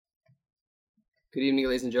Good evening,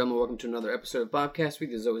 ladies and gentlemen. Welcome to another episode of Bobcast. This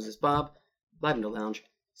is always this Bob, live in the lounge,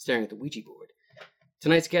 staring at the Ouija board.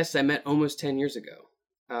 Tonight's guest I met almost 10 years ago.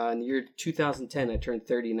 In the year 2010, I turned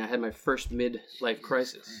 30 and I had my first midlife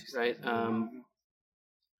crisis, right?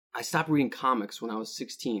 I stopped reading comics when I was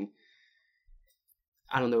 16.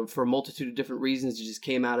 I don't know, for a multitude of different reasons. It just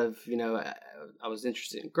came out of, I was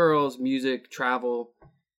interested in girls, music, travel.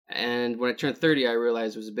 And when I turned 30, I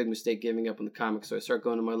realized it was a big mistake giving up on the comics. So I started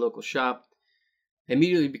going to my local shop. I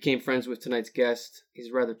immediately became friends with tonight's guest. He's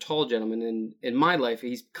a rather tall gentleman. And in my life,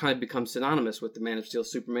 he's kind of become synonymous with the Man of Steel,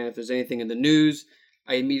 Superman. If there's anything in the news,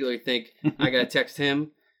 I immediately think, I got to text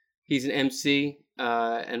him. He's an MC.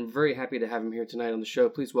 And very happy to have him here tonight on the show.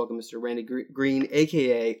 Please welcome Mr. Randy Green,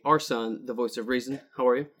 a.k.a. Rson, the voice of reason. How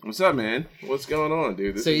are you? What's up, man? What's going on,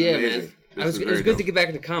 dude? This is amazing. Man. It was good to get back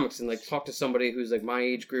into comics and talk to somebody who's my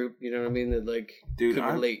age group. You know what I mean? That dude, could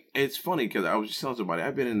relate. It's funny because I was just telling somebody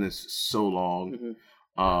I've been in this so long.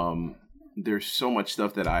 Mm-hmm. There's so much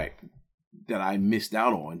stuff that I missed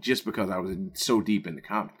out on just because I was so deep into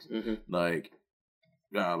comics. Mm-hmm.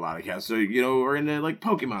 A lot of cats, are in there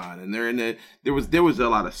Pokemon, and they're in there. There was a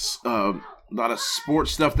lot of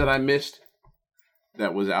sports stuff that I missed.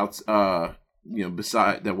 That was out.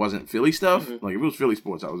 Beside that wasn't Philly stuff. Mm-hmm. If it was Philly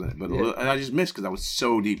sports, I was in it, but I just missed because I was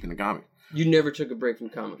so deep in the comics. You never took a break from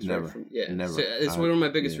comics, never, right? never. So it's one of my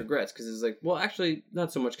biggest regrets because it's well, actually,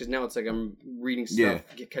 not so much because now it's I'm reading stuff,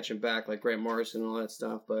 catching back Grant Morrison and all that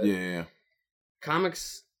stuff. But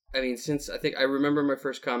comics. I mean, since I remember my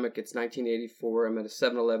first comic, it's 1984. I'm at a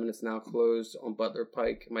 7-Eleven. It's now closed on Butler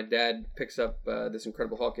Pike. My dad picks up this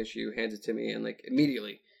Incredible Hulk issue, hands it to me, and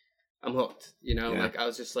immediately, I'm hooked. I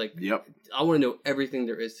was just yep. I want to know everything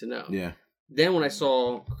there is to know. Yeah. Then when I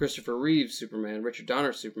saw Christopher Reeve's Superman, Richard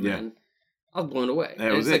Donner's Superman, I was blown away.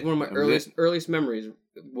 That was one of my earliest memories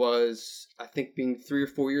was, I think, being 3 or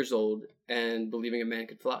 4 years old and believing a man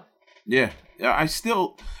could fly. Yeah, I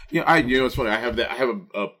still, it's funny. I have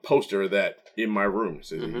a poster of that in my room. It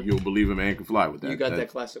says, "You'll believe a man can fly." With that, you got that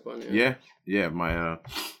classic one. Yeah.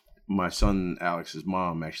 My son Alex's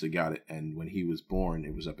mom actually got it, and when he was born,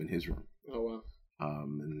 it was up in his room. Oh wow.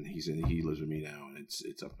 And he said he lives with me now, and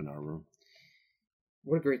it's up in our room.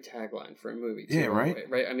 What a great tagline for a movie. Too, yeah, right.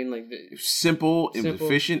 Right. I mean, it was simple, it was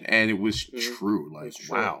efficient, and it was true. It was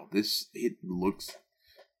true. Wow, it looks.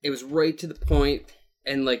 It was right to the point.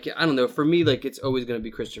 And I don't know, for me, it's always going to be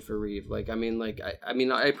Christopher Reeve. I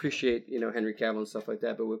appreciate, Henry Cavill and stuff like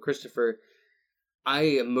that, but with Christopher, I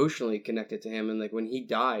emotionally connected to him, and when he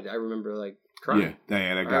died, I remember crying.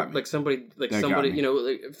 Yeah, that got me. Somebody,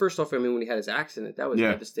 first off, when he had his accident, that was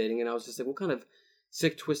devastating, and I was just what kind of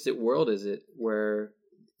sick, twisted world is it where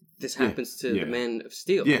this happens to the Man of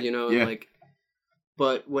Steel?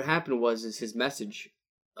 But what happened was his message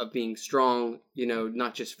of being strong,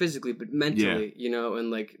 not just physically but mentally,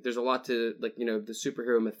 and there's a lot to the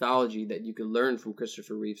superhero mythology that you could learn from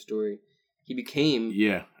Christopher Reeve's story. He became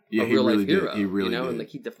a real life hero. He really did. And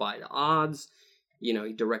he defied odds. He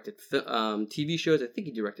directed TV shows. I think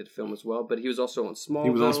he directed a film as well, but he was also on Smallville. He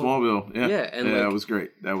was on Smallville. Yeah, and that was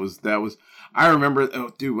great. That was. I remember,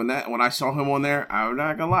 dude, when I saw him on there, I'm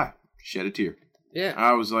not gonna lie, shed a tear. Yeah,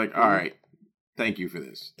 I was like, all right. Thank you for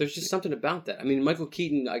this. There's just something about that. I mean, Michael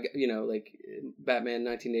Keaton, Batman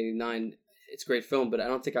 1989, it's a great film, but I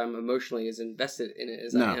don't think I'm emotionally as invested in it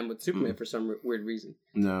as I am with Superman for some weird reason.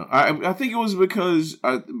 No, I think it was because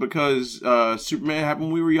Superman happened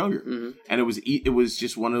when we were younger, and it was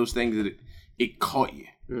just one of those things that it caught you.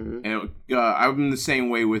 And I'm the same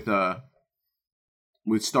way with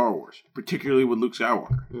Star Wars, particularly with Luke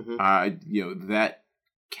Skywalker. That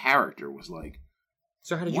character was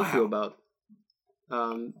So how did you feel about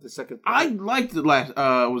the second part? I liked the Last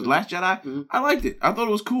Jedi. Mm-hmm. I liked it. I thought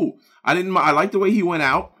it was cool. I liked the way he went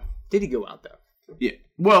out. Did he go out though? Yeah.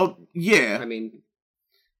 Well, yeah. I mean,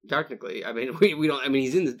 technically, we don't. I mean,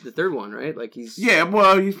 he's in the third one, right? He's. Yeah.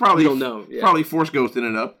 Well, he's probably. We don't know. Yeah. Probably Force ghosting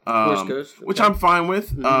it up. Force ghost, okay. Which I'm fine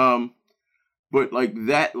with. Mm-hmm. But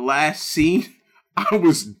that last scene, I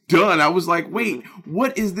was done. I was like, wait,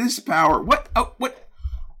 what is this power? What? Oh, what?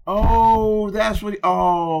 Oh, that's what.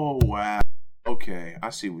 Oh, wow. Okay,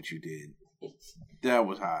 I see what you did. That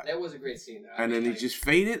was hot. That was a great scene. And then he just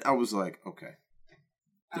faded. I was like, okay.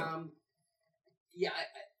 Yeah,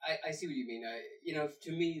 I see what you mean.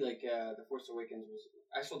 To me, The Force Awakens was.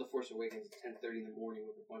 I saw The Force Awakens at 10:30 in the morning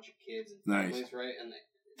with a bunch of kids and families, right? And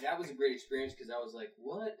that was a great experience because I was like,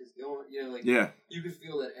 what is going? You could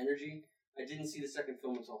feel that energy. I didn't see the second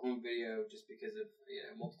film until home video just because of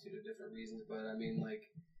a multitude of different reasons. But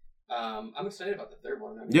I'm excited about the third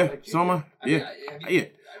one. I mean, yeah, I like so am I. Yeah, I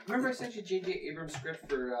remember I sent you J.J. Abrams' script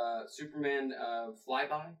for Superman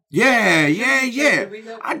Flyby. Yeah.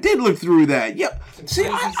 I did look through that. Yep. Some See,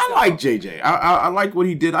 crazy I stuff. like JJ. I like what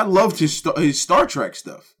he did. I loved his Star Trek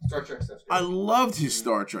stuff. Star Trek stuff. I loved his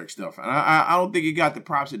Star Trek stuff, and I don't think it got the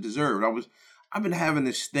props it deserved. I've been having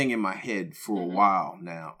this thing in my head for a while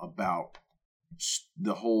now about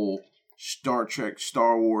the whole Star Trek,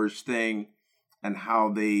 Star Wars thing, and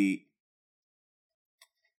how they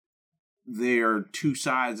are two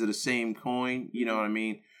sides of the same coin. You know what I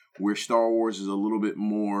mean? Where Star Wars is a little bit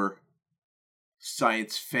more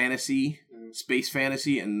science fantasy, space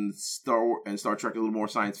fantasy, and Star Trek a little more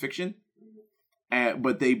science fiction.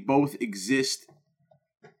 But they both exist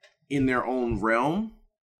in their own realm,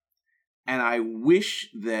 and I wish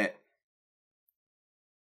that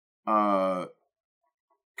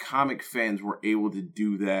comic fans were able to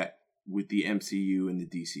do that with the MCU and the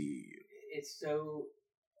DCEU. It's so,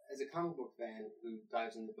 as a comic book fan who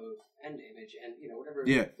dives into both and Image and whatever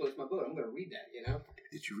floats my boat, I'm going to read that.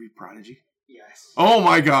 Did you read Prodigy? Yes. Oh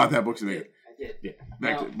my God, that book's amazing. I did. Yeah.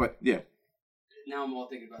 Now I'm all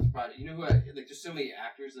thinking about Prodigy. You know who there's so many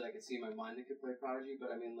actors that I could see in my mind that could play Prodigy,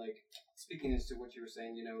 but I mean, speaking as to what you were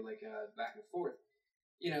saying, back and forth,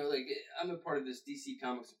 I'm a part of this DC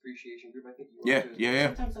Comics appreciation group. I think you are too. Yeah.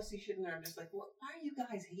 Sometimes I see shit in there, I'm just like, why are you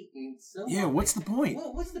guys hating so much? Yeah, what's the point?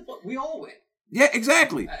 Well, what's the point? We all win. Yeah,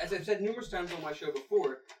 exactly. As I've said numerous times on my show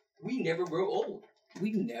before, we never grow old.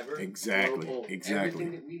 We never Exactly. grow old.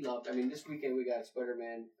 Everything that we loved. I mean, this weekend we got a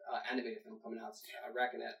Spider-Man animated film coming out. I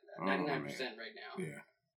reckon at 99% right now.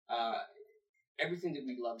 Yeah. Everything that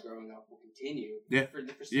we loved growing up will continue. Yeah. For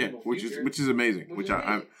the foreseeable future. Which is amazing.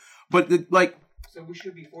 So we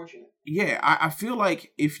should be fortunate. Yeah, I feel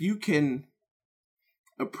like if you can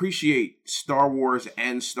appreciate Star Wars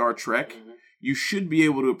and Star Trek, you should be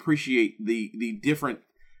able to appreciate the different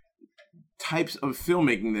types of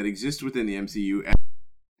filmmaking that exist within the MCU,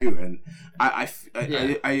 and I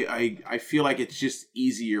feel like it's just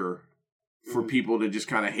easier for people to just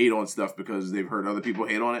kind of hate on stuff because they've heard other people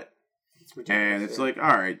hate on it, and it's like,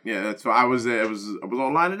 all right, yeah, that's why I was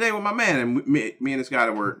online today with my man, and me and this guy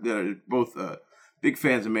that are both big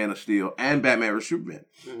fans of Man of Steel and Batman vs Superman,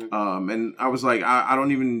 and I was like,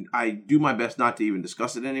 I do my best not to even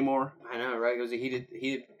discuss it anymore. I know, right? It was a heated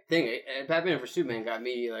thing. Batman vs Superman got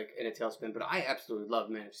me in a tailspin, but I absolutely love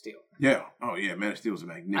Man of Steel. Yeah. Oh yeah, Man of Steel is a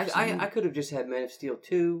magnificent movie. I could have just had Man of Steel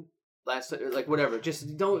 2 whatever. Just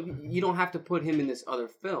you don't have to put him in this other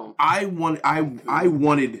film. I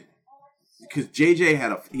wanted because JJ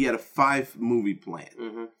had a 5-movie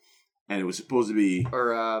plan, and it was supposed to be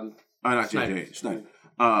not Snyder. JJ Snyder.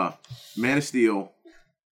 Man of Steel,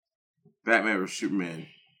 Batman vs Superman,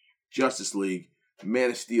 Justice League, Man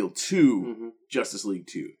of Steel 2, Justice League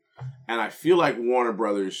 2. And I feel like Warner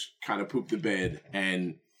Brothers kind of pooped the bed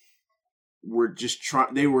and were just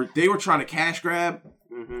they were trying to cash grab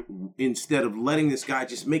instead of letting this guy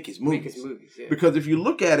just make his movies. Yeah. Because if you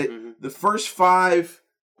look at it, the first 5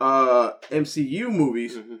 MCU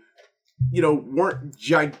movies, weren't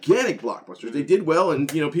gigantic blockbusters. They did well, and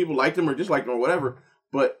people liked them or disliked them or whatever.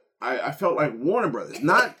 But I felt like Warner Brothers,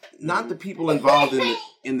 not the people involved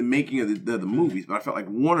in the making of the movies, but I felt like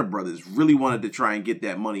Warner Brothers really wanted to try and get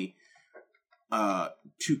that money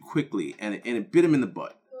too quickly, and it bit him in the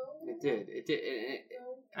butt. It did.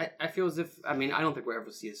 I feel as if, I don't think we'll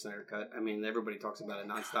ever see a Snyder cut. Everybody talks about it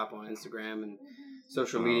nonstop on Instagram and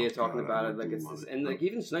social media, talking about it.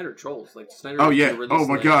 Even Snyder trolls. Snyder. Oh yeah. Oh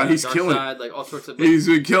my God, he's killing it. All sorts of. He's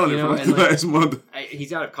been killing it for the last month.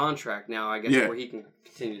 He's out of contract now, I guess, where he can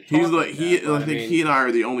continue to talk. I think he and I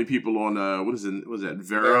are the only people on was that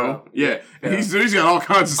Vero? Yeah. And he's got all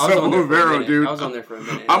kinds of stuff on Vero, dude. I was on there for a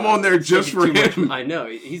minute. I'm on there just for him. I know.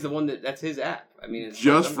 He's the one that's his app. It's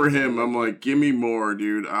just for him. I'm like, give me more,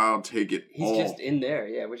 dude. I'll take it all. He's just in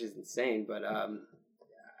there, which is insane. But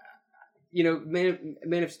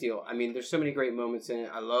Man of Steel. There's so many great moments in it.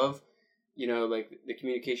 I love, the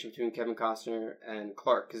communication between Kevin Costner and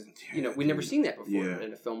Clark, because we never seen that before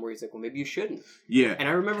in a film where he's like, well, maybe you shouldn't. Yeah. And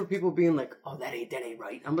I remember people being like, oh, that ain't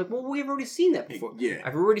right. I'm like, well, we've already seen that before. Yeah.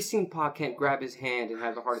 I've already seen Pa Kent grab his hand and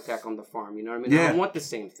have a heart attack on the farm. You know what I mean? Yeah. I want the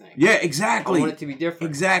same thing. Yeah, exactly. I want it to be different.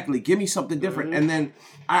 Exactly. Give me something different. And then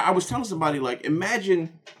I was telling somebody,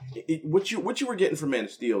 imagine what you were getting from Man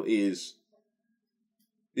of Steel is.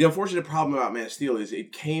 The unfortunate problem about Man of Steel is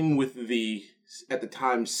it came with at the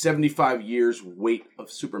time, 75 years weight of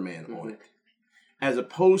Superman on it. As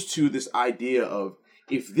opposed to this idea of,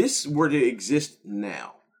 if this were to exist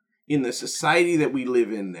now, in the society that we live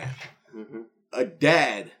in now, a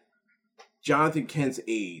dad, Jonathan Kent's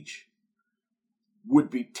age, would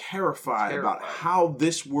be terrified about how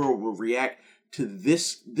this world will react to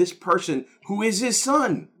this person who is his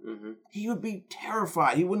son. Mm-hmm. He would be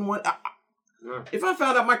terrified. He wouldn't want... If I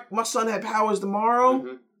found out my son had powers tomorrow,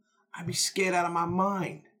 mm-hmm. I'd be scared out of my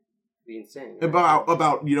mind. Be insane. Right?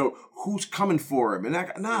 About who's coming for him. And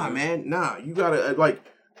man, you gotta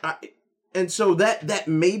and so that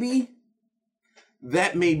maybe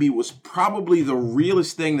was probably the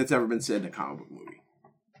realest thing that's ever been said in a comic book movie.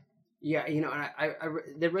 Yeah, and I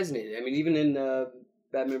that resonated. I mean, even in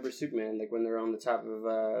Batman vs Superman, like when they're on the top of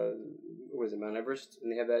what is it, Mount Everest,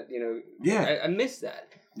 and they have that, Yeah, I miss that.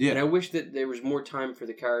 Yeah, and I wish that there was more time for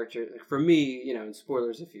the character. Like for me, and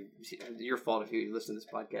spoilers, your fault if you listen to this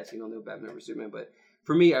podcast, you don't know Batman vs Superman, but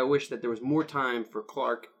for me, I wish that there was more time for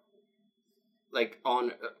Clark, like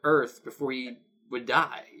on Earth before he would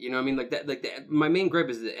die. You know what I mean? Like that. My main gripe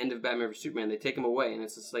is the end of Batman vs Superman. They take him away, and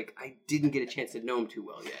it's just like I didn't get a chance to know him too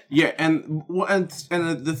well yet. Yeah, and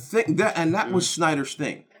the thing that mm-hmm. was Snyder's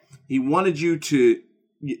thing. He wanted you to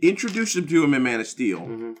introduce him to him in Man of Steel,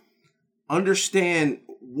 mm-hmm. understand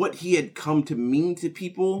what he had come to mean to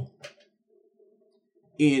people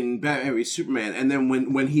in Batman vs Superman, and then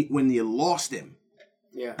when you lost him,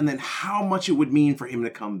 yeah, and then how much it would mean for him to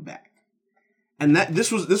come back. And that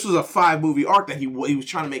this was a 5-movie arc that he was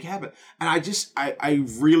trying to make happen. And I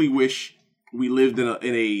really wish we lived in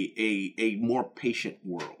a more patient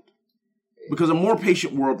world, because a more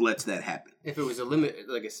patient world lets that happen. If it was a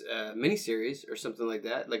miniseries or something like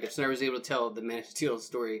that, like if Snyder was able to tell the Man of Steel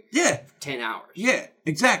story, for 10 hours. Yeah,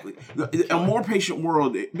 exactly. A more patient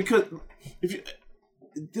world, because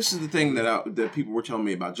this is the thing that people were telling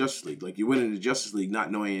me about Justice League. Like, you went into Justice League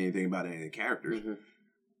not knowing anything about any of the characters. Mm-hmm.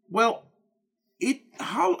 Well,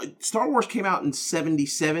 Star Wars came out in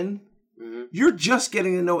 1977. Mm-hmm. You're just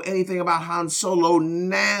getting to know anything about Han Solo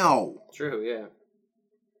now. True, yeah.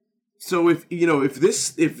 So if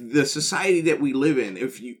the society that we live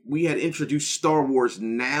in, we had introduced Star Wars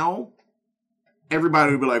now,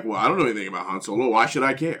 everybody would be like, well, I don't know anything about Han Solo. Why should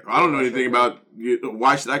I care? I don't know anything about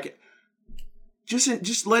why should I care?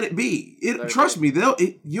 Just let it be. Trust me,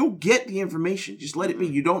 you'll get the information. Just let it be.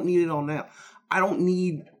 You don't need it all now. I don't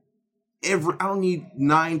need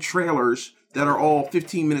 9 trailers that are all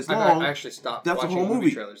 15 minutes long. I actually stopped That's watching a whole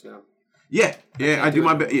movie trailers now. Yeah. I do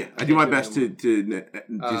my best. Yeah, I do my best to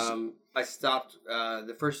just. I stopped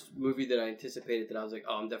the first movie that I anticipated that I was like,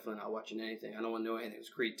 oh, I'm definitely not watching anything. I don't want to know anything. It was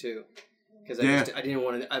Creed 2. Because I didn't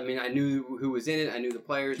want to. I mean, I knew who was in it. I knew the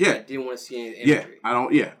players. Yeah. But I didn't want to see any imagery. I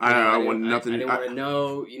don't. Yeah. I want nothing. I didn't want to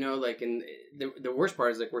know. Like, and the worst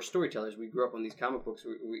part is like we're storytellers. We grew up on these comic books.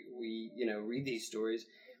 We read these stories.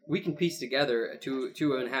 We can piece together a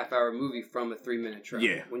 2.5 hour movie from a 3-minute trailer.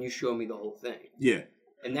 Yeah. When you show me the whole thing. Yeah.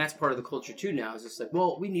 And that's part of the culture too now. Is just like,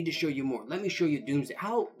 well, we need to show you more. Let me show you Doomsday.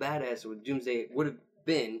 How badass would Doomsday would have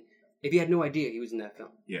been if you had no idea he was in that film?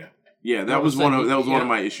 Yeah. Yeah, that was one of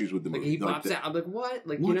my issues with the movie. He pops out. I'm like, what?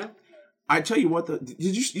 Like, what? I tell you what,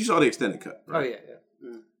 you saw the extended cut, right? Oh yeah.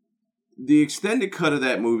 Mm. The extended cut of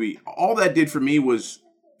that movie, all that did for me was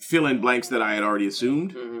fill in blanks that I had already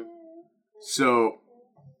assumed. Mm-hmm. So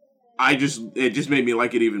it just made me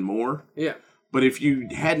like it even more. Yeah. But if you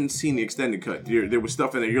hadn't seen the extended cut, there was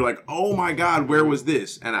stuff in there. You're like, oh my God, where was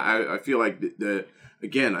this? And I feel like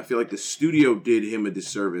I feel like the studio did him a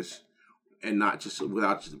disservice, and not just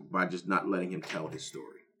by not letting him tell his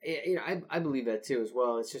story. I believe that too as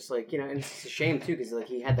well. It's just like, and it's a shame too, because like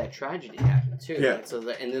he had that tragedy happen too. Yeah. Right? So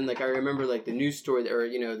and then like I remember like the news story, or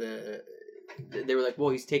they were like, well,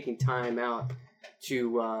 he's taking time out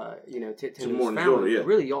to tend to his family. Yeah.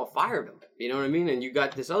 Really, y'all fired him. You know what I mean? And you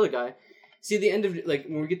got this other guy. See, the end of like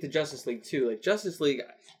when we get to Justice League 2, like Justice League,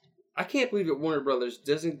 I can't believe that Warner Brothers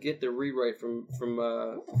doesn't get the rewrite from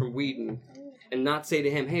Whedon and not say to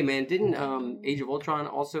him, "Hey man, didn't Age of Ultron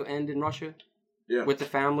also end in Russia?" Yeah. With the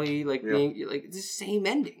family being like it's the same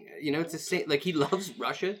ending. It's the same. Like he loves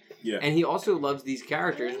Russia. Yeah. And he also loves these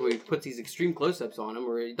characters where he puts these extreme close-ups on them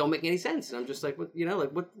where it don't make any sense. And I'm just like,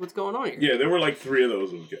 what's going on here? Yeah, there were like 3 of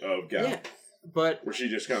those of Gal. Yeah. But where she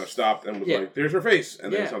just kind of stopped and was like, "There's her face,"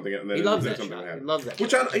 and then something, and then he loves that something shot. happened. He loves that.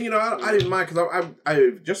 Which I didn't mind, because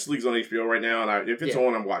I Justice League's on HBO right now, and if it's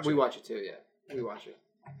on, I'm watching. We watch it too. Yeah, we watch it.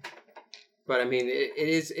 But I mean,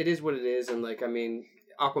 it is what it is, and like I mean,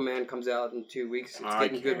 Aquaman comes out in 2 weeks. It's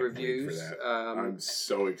getting good reviews. I'm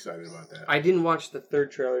so excited about that. I didn't watch the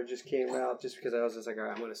third trailer; just came out just because I was just like, all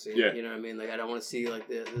right, I'm going to see it. Yeah. You know what I mean? Like I don't want to see like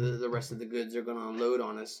the rest of the goods are going to unload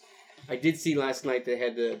on us. I did see last night they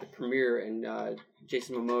had the premiere, and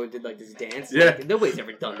Jason Momoa did like this dance. Yeah. Like, nobody's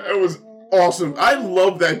ever done that. It was awesome. I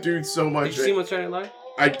love that dude so much. Did you see him on Saturday Night Live?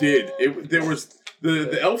 I did. There was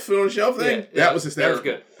The elf on the shelf thing, that was hysterical.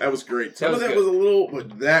 That was good. That was great. Some of that was a little,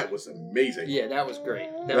 but that was amazing. Yeah, that was great.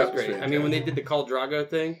 That was great. Fantastic. I mean, when they did the Khal Drago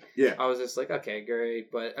thing, yeah, I was just like, okay,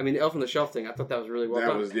 great. But I mean, the elf on the shelf thing, I thought that was really well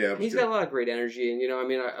done. He's got a lot of great energy, and I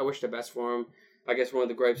mean, I wish the best for him. I guess one of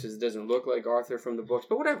the gripes is it doesn't look like Arthur from the books,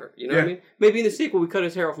 but whatever. You know what I mean? Maybe in the sequel we cut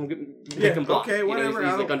his hair off and make him blind. Okay, whatever.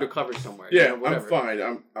 He's like undercover somewhere. Yeah, I'm fine.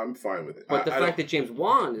 I'm fine with it. But the fact that James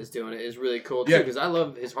Wan is doing it is really cool too, because I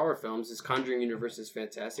love his horror films. His Conjuring universe is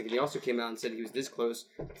fantastic, and he also came out and said he was this close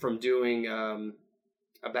from doing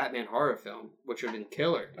a Batman horror film, which would have been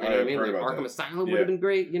killer. You know what I mean? Like Arkham Asylum would have been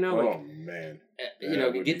great. Oh man.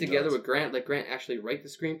 Get together with Grant, let Grant actually write the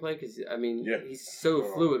screenplay, because I mean, he's so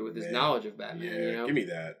fluid with his knowledge of Batman. Yeah, give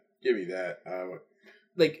me that.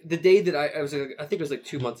 Like the day that I was, I think it was like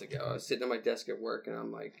 2 months ago. I was sitting at my desk at work, and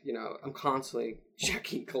I'm like, I'm constantly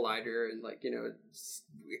checking Collider, and like, I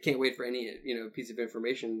can't wait for any piece of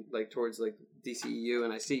information like towards like DCEU,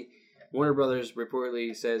 and I see Warner Brothers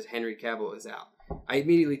reportedly says Henry Cavill is out. I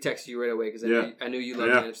immediately texted you right away because I knew you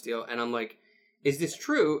loved Man of Steel, and I'm like, is this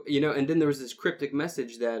true? And then there was this cryptic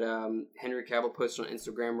message that Henry Cavill posted on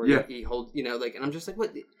Instagram where he holds, and I'm just like,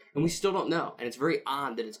 what? And we still don't know, and it's very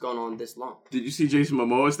odd that it's gone on this long. Did you see Jason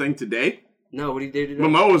Momoa's thing today? No, what did he do today?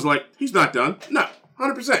 Momoa was like, he's not done. No,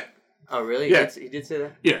 100%. Oh, really? Yeah. He did say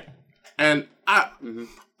that? Yeah. And I'm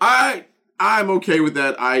okay with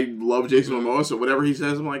that. I love Jason Momoa, so whatever he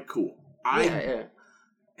says, I'm like, cool.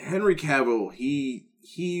 Henry Cavill, he's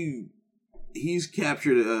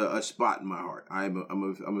captured a spot in my heart. I'm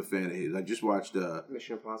a fan of his. I just watched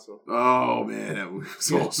Mission Impossible. Oh man, that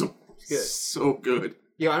was awesome. It's good. So good.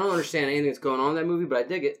 Yeah, I don't understand anything that's going on in that movie, but I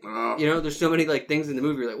dig it. There's so many like things in the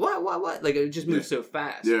movie. You're like, what? Like it just moves so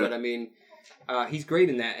fast. Yeah. But I mean, he's great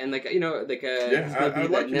in that, and he's gonna be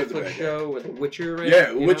that Netflix show with The Witcher, right?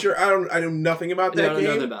 Yeah, Witcher. I know nothing about that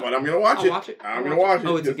game, but I'm gonna watch it. I'm gonna watch it.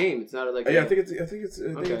 Oh, it's a game. It's not like. I think it's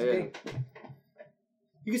a game.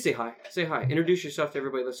 You can say hi. Say hi. Introduce yourself to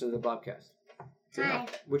everybody listening to the Bobcast. Say hi.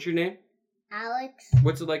 What's your name? Alex.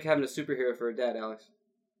 What's it like having a superhero for a dad, Alex?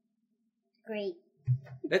 Great.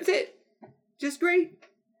 That's it. Just great.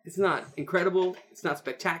 It's not incredible. It's not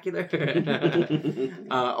spectacular.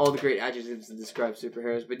 All the great adjectives to describe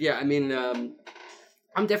superheroes. But yeah, I mean,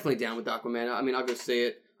 I'm definitely down with Aquaman. I mean, I'll go say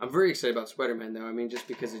it. I'm very excited about Spider-Man, though. I mean, just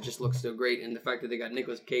because it just looks so great. And the fact that they got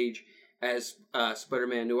Nicolas Cage as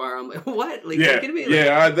Spider-Man Noir, I'm like, what? Like, yeah, me?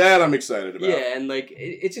 Like, that I'm excited about. Yeah, and like,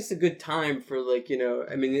 it's just a good time for like,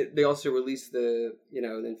 I mean, they also released the,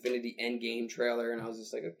 the Infinity Endgame trailer, and I was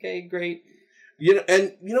just like, okay, great.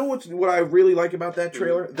 And what I really like about that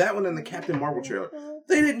trailer? That one and the Captain Marvel trailer.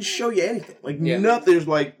 They didn't show you anything. Like nothing. There's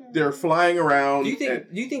like they're flying around. Do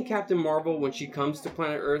you think Captain Marvel, when she comes to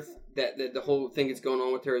planet Earth, that the whole thing that's going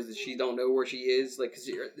on with her is that she don't know where she is? Like, cause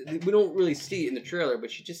we don't really see it in the trailer, but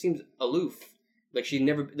she just seems aloof. Like she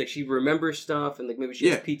remembers stuff, and like maybe she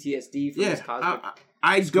has PTSD from this cosmic.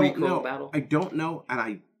 I don't know. Battle. I don't know, and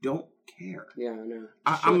I don't care. Yeah, I know.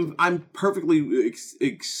 I'm perfectly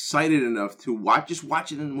excited enough to watch it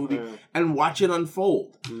in the movie and watch it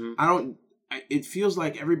unfold. Mm-hmm. It feels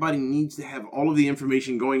like everybody needs to have all of the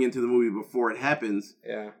information going into the movie before it happens.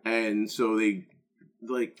 Yeah. And so they,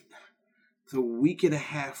 like, the week and a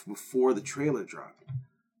half before the trailer dropped,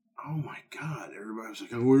 oh my God, everybody was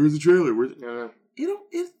like, oh, where's the trailer?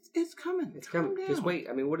 It's coming. It's coming. Just wait.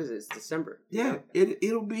 I mean, what is it? It's December. Yeah,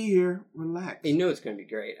 it'll be here. Relax. It's going to be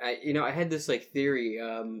great. I had this like theory.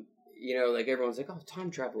 Like everyone's like, oh,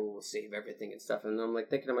 time travel will save everything and stuff, and I'm like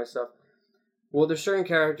thinking to myself, well, there's certain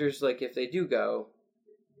characters like if they do go,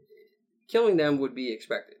 killing them would be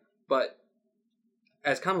expected. But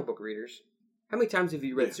as comic book readers, how many times have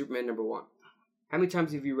you read Superman #1? How many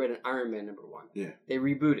times have you read an Iron Man #1? Yeah, they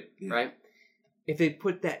reboot it, right? If they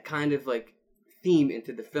put that kind of like theme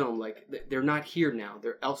into the film, like they're not here now,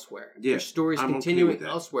 they're elsewhere. Their story's continuing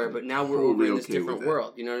elsewhere, but now we're over in this different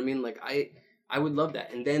world. You know what I mean? Like I would love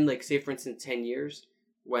that. And then like say for instance 10 years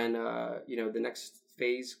when the next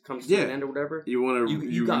phase comes to an end or whatever. You want to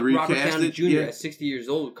you got Robert Downey Jr. at 60 years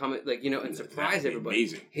old come like and surprise everybody.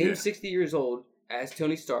 Amazing. Him 60 years old as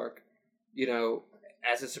Tony Stark,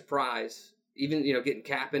 as a surprise. Even getting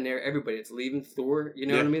Cap in there, everybody. It's leaving Thor. You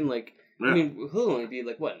know what I mean? Like. Yeah. I mean, he'll only be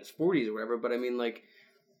like in his 40s or whatever. But I mean, like,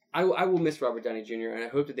 I will miss Robert Downey Jr. and I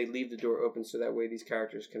hope that they leave the door open so that way these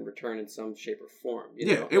characters can return in some shape or form.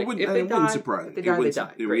 It wouldn't surprise me. If they die, they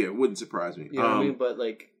die. It wouldn't surprise me. You know what I mean? But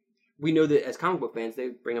like, we know that as comic book fans, they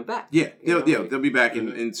bring them back. Yeah, they'll be back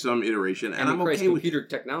in some iteration, and I'm okay with computer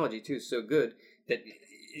technology too. Is so good that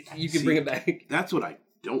you can bring it back. That's what I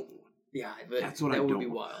don't want. Yeah, but that would be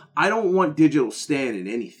wild. I don't want digital Stan in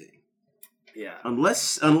anything. Yeah.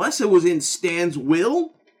 Unless it was in Stan's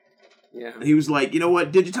will. Yeah. He was like, you know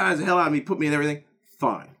what, digitize the hell out of me, put me in everything.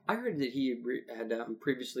 Fine. I heard that he had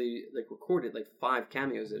previously recorded 5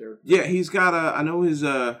 cameos that are. Yeah, he's got I know his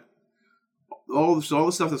all the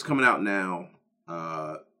stuff that's coming out now.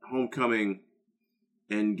 Homecoming,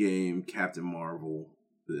 Endgame, Captain Marvel.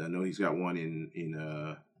 I know he's got one in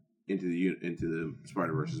into the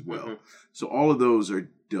Spider-Verse as well. Mm-hmm. So all of those are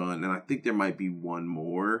done, and I think there might be one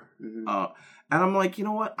more. Mm-hmm. And I'm like, you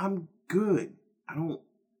know what? I'm good.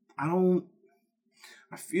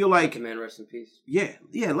 I feel like let the man rest in peace. Yeah,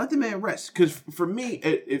 let the man rest. Because for me,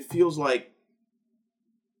 it feels like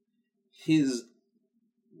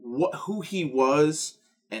who he was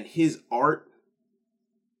and his art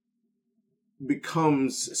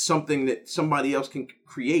becomes something that somebody else can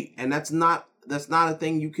create, and that's not a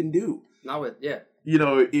thing you can do. Not with You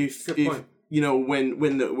know, if you know when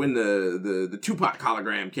the Tupac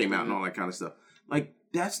hologram came out and all that kind of stuff, like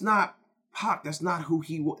that's not Pac. That's not who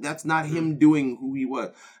he was. That's not him doing who he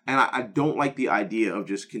was. And I don't like the idea of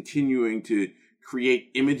just continuing to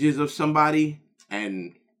create images of somebody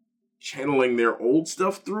and channeling their old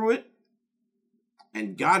stuff through it.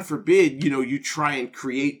 And God forbid, you try and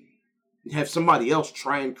have somebody else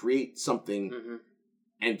try and create something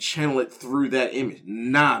and channel it through that image.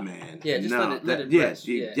 Nah, man. Yeah, just let it rest.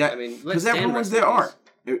 I mean, because that ruins their art.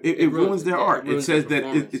 It ruins their art. It says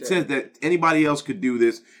that anybody else could do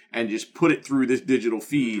this and just put it through this digital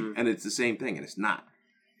feed, and it's the same thing, and it's not.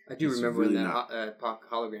 I do remember really when that Pac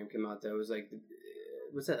hologram came out. That was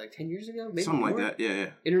was that 10 years ago? Maybe something more? Like that. Yeah.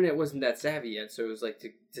 Internet wasn't that savvy yet, so it was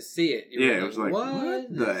to see it. It was like,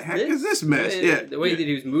 what the heck is this mess? The way that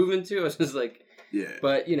he was moving to, I was just like, yeah.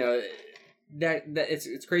 But that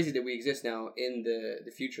it's crazy that we exist now in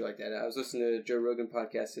the future like that. I was listening to Joe Rogan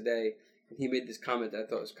podcast today, and he made this comment that I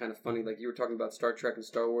thought was kind of funny. Like, you were talking about Star Trek and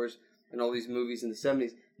Star Wars and all these movies in the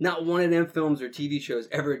 70s. Not one of them films or TV shows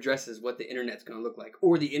ever addresses what the internet's going to look like,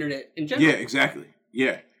 or the internet in general. Yeah, exactly.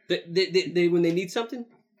 Yeah. They when they need something,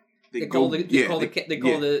 they call the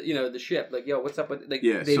ship. Like, yo, what's up with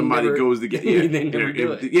somebody goes to get they never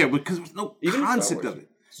do it. Yeah, because there was no concept of it.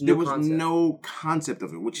 There was no concept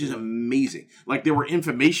of it, which is amazing. Like, there were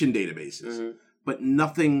information databases, but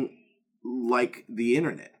nothing like the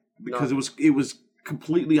internet, because it was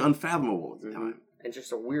completely unfathomable at the time. And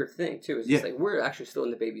just a weird thing too. It's just we're actually still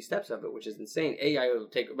in the baby steps of it, which is insane. AI will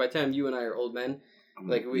take by the time you and I are old men.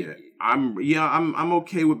 I'm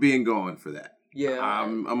okay with being gone for that. Yeah,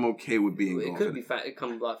 I'm okay with being gone. It could be it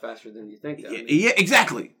comes a lot faster than you think. Though. Yeah,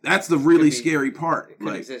 exactly. That's the really scary part. It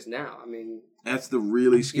could exist now. I mean, that's the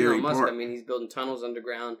really scary Elon Musk, part. I mean, he's building tunnels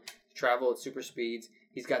underground, travel at super speeds.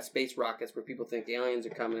 He's got space rockets where people think aliens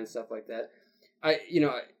are coming and stuff like that. I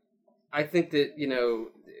think that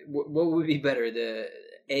what would be better, the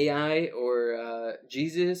AI or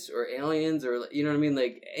Jesus or aliens, or you know what I mean?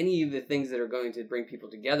 Like, any of the things that are going to bring people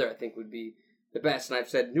together, I think would be the best. And I've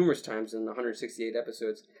said numerous times in the 168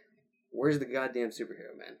 episodes, where's the goddamn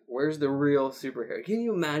superhero, man? Where's the real superhero? Can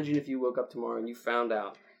you imagine if you woke up tomorrow and you found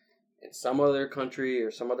out in some other country or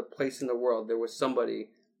some other place in the world there was somebody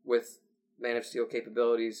with Man of Steel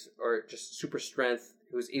capabilities or just super strength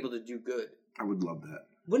who was able to do good? I would love that.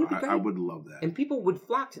 Wouldn't it be great? I would love that. And people would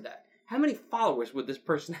flock to that. How many followers would this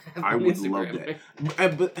person have I on would Instagram?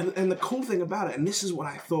 love that. And the cool thing about it, and this is what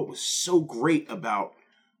I thought was so great about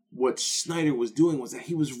what Snyder was doing, was that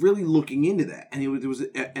he was really looking into that. And there was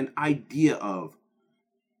an idea of,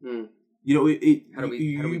 it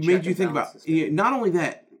made you think about, not only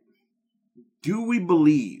that, do we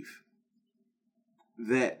believe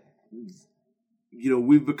that,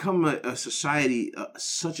 we've become a society,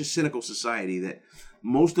 such a cynical society, that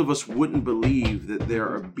most of us wouldn't believe that there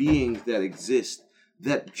are beings that exist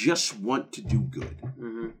that just want to do good,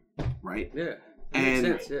 right? Yeah, and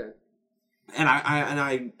makes sense. Yeah, and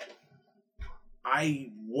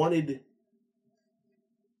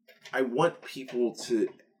I want people to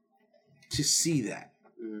see that.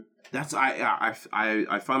 That's I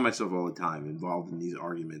find myself all the time involved in these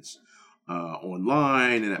arguments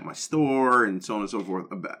online and at my store and so on and so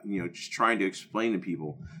forth about just trying to explain to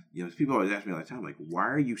people. People always ask me all the time, like, why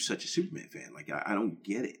are you such a Superman fan? Like, I don't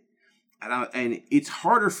get it. And it's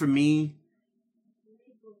harder for me.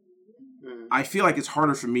 I feel like it's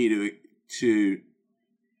harder for me to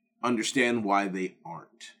understand why they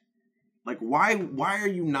aren't. Like, why are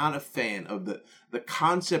you not a fan of the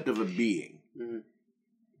concept of a being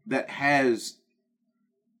that has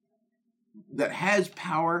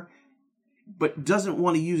power but doesn't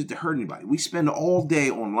want to use it to hurt anybody? We spend all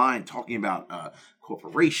day online talking about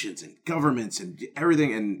corporations and governments and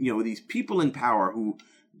everything, and these people in power who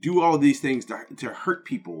do all of these things to hurt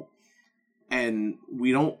people, and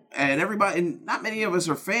we don't, and everybody, and not many of us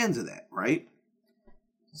are fans of that, right?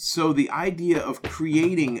 So the idea of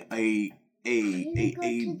creating a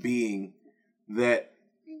being that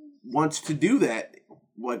wants to do that,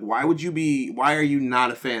 like, why are you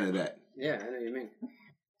not a fan of that? Yeah, I know what you mean.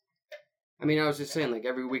 I mean, I was just saying, like,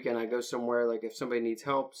 every weekend I go somewhere, like, if somebody needs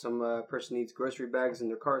help, some person needs grocery bags in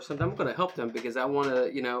their car or something, I'm going to help them because I want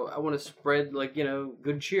to, spread, like,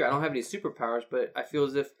 good cheer. I don't have any superpowers, but I feel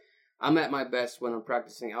as if I'm at my best when I'm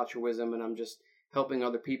practicing altruism and I'm just helping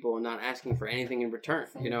other people and not asking for anything in return.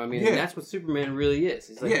 You know what I mean? Yeah. And that's what Superman really is.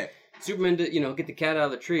 It's like, Superman, get the cat out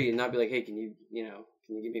of the tree and not be like, hey, can you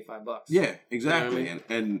give me $5? Yeah, exactly. You know what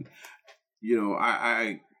I mean? And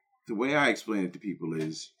I the way I explain it to people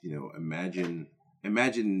is, imagine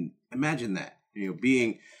that,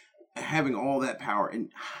 having all that power and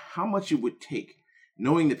how much it would take,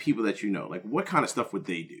 knowing the people that like what kind of stuff would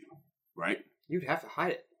they do, right? You'd have to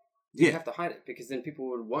hide it. You'd have to hide it because then people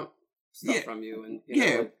would want stuff from you,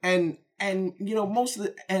 and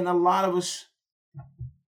and a lot of us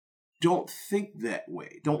don't think that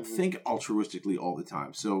way. Don't think altruistically all the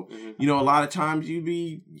time. So, a lot of times you'd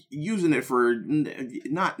be using it for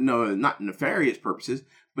not nefarious purposes,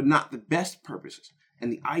 but not the best purposes.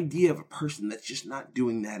 And the idea of a person that's just not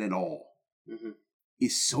doing that at all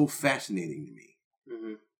is so fascinating to me.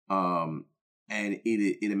 And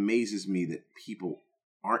it amazes me that people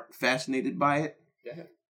aren't fascinated by it. Yeah.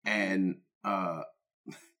 And I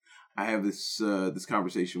have this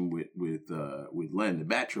conversation with Len, the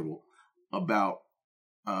Bat Tribble, about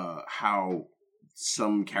how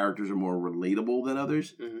some characters are more relatable than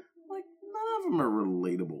others. Like, none of them are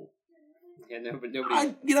relatable. Yeah, no, but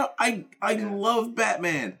nobody. I love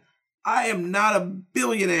Batman. I am not a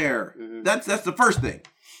billionaire. That's the first thing.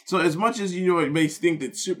 So as much as it may think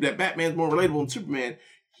that Batman's more relatable than Superman,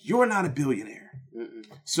 you're not a billionaire.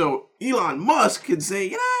 So Elon Musk could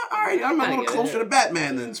say, all right, I'm a little closer to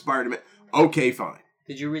Batman than Spider-Man. Okay, fine.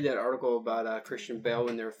 Did you read that article about Christian Bale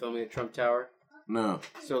when they were filming at Trump Tower? No.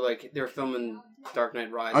 So, like, they were filming Dark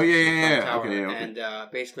Knight Rises. Oh, yeah. Tower, okay. And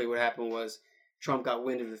basically what happened was Trump got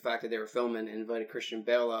wind of the fact that they were filming and invited Christian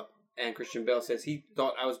Bale up. And Christian Bale says he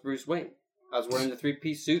thought I was Bruce Wayne. I was wearing the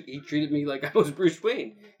 3-piece suit. He treated me like I was Bruce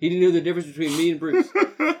Wayne. He didn't know the difference between me and Bruce.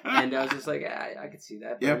 And I was just like, I could see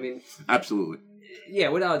that. Yeah, absolutely. Yeah,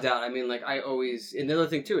 without a doubt. I mean, like, I always... And the other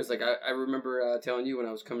thing, too, is, like, I remember telling you when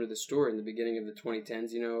I was coming to the store in the beginning of the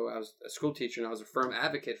 2010s, I was a school teacher and I was a firm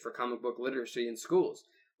advocate for comic book literacy in schools.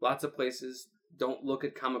 Lots of places don't look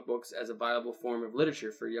at comic books as a viable form of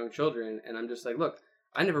literature for young children. And I'm just like, look,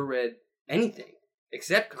 I never read anything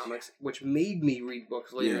except comics, which made me read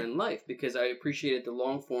books later in life because I appreciated the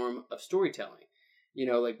long form of storytelling.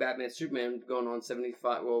 Like Batman, Superman going on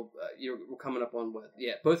 75. Well, we're coming up on what?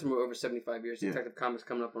 Yeah, both of them are over 75 years. Detective Comics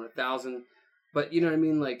coming up on 1,000. But you know what I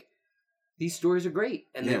mean? Like, these stories are great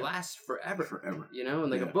and they last forever. Forever. And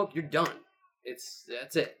like a book, you're done.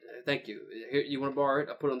 That's it. Thank you. Here, you want to borrow it?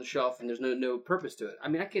 I'll put it on the shelf, and there's no purpose to it. I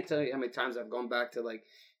mean, I can't tell you how many times I've gone back to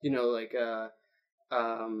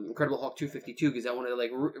Incredible Hulk 252 because I want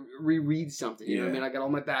to reread something. You know what I mean? I got all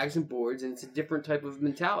my bags and boards, and it's a different type of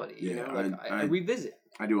mentality. I revisit.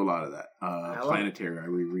 I do a lot of that. Planetary, I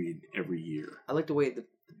reread every year. I like the way the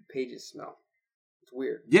pages smell. It's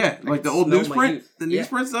weird. Yeah, like the old newsprint,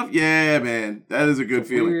 newsprint stuff. Yeah, man, that is a good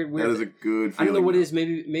feeling. Weird. That is a good feeling. I don't know what it is.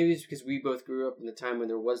 Maybe it's because we both grew up in the time when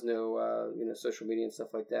there was no social media and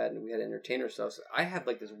stuff like that, and we had to entertain ourselves. So I have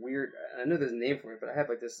this weird. I know there's a name for it, but I have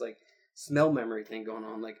this smell memory thing going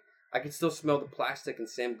on. Like, I could still smell the plastic and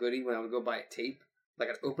Sam Goody when I would go buy a tape. Like,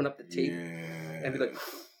 I'd open up the tape and be like,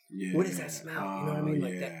 what is that smell? You know what I mean?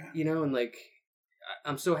 Like that, and like,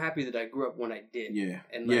 I'm so happy that I grew up when I did. Yeah.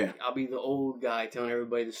 And I'll be the old guy telling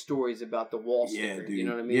everybody the stories about the wall sticker. Dude. You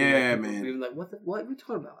know what I mean? Yeah, like, man. Be like, what are we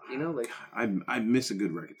talking about? Like, I miss a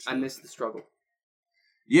good record store. I miss the struggle.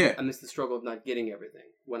 Yeah. I miss the struggle of not getting everything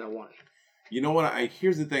when I want it. You know what?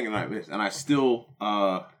 Here's the thing, and I still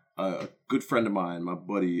a good friend of mine, my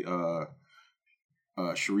buddy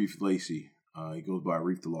Sharif Lacey. He goes by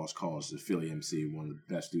Reef the Lost Cause, the Philly MC, one of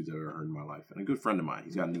the best dudes I've ever heard in my life, and a good friend of mine.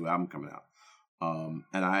 He's got a new album coming out.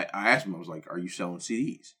 And I asked him, I was like, "Are you selling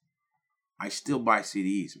CDs?" I still buy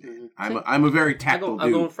CDs, man. I'm a very tactile dude.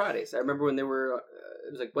 I go on Fridays. I remember when they were.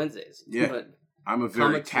 It was like Wednesdays. Yeah, I'm a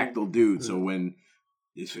very tactile dude. So when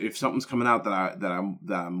if something's coming out that I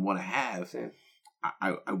want to have.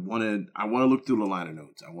 I want to look through the liner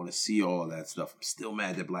notes. I want to see all of that stuff. I'm still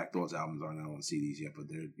mad that Black Thought's albums aren't out on CDs yet, but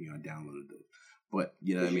they're I downloaded those. But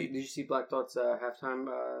what I mean. Did you see Black Thought's halftime?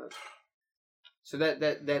 So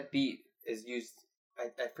that beat is used.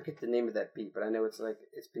 I forget the name of that beat, but I know it's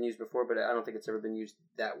been used before, but I don't think it's ever been used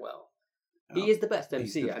that well. He is the best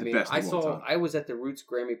MC. The best I was at the Roots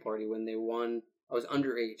Grammy party when they won. I was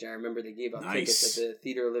underage. I remember they gave out tickets at the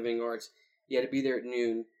Theater of Living Arts. You had to be there at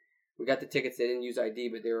noon. We got the tickets. They didn't use ID,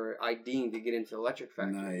 but they were IDing to get into the Electric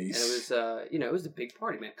Factory. Nice. And it was, it was a big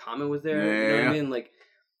party, man. Common was there. Yeah. You know what I mean? Like,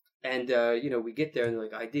 and we get there and they're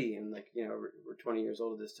like ID, and like, we're 20 years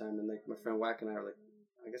old at this time, and like my friend Wack and I were like,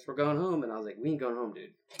 I guess we're going home, and I was like, we ain't going home,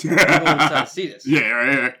 dude. We're going inside to see this. Yeah,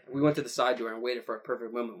 right. We went to the side door and waited for a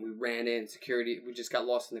perfect moment. We ran in, security. We just got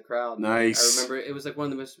lost in the crowd. Nice. I remember it was like one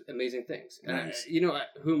of the most amazing things. Nice. And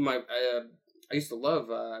I used to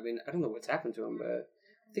love. I don't know what's happened to him, but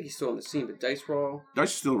I think he's still on the scene. But Dice Raw.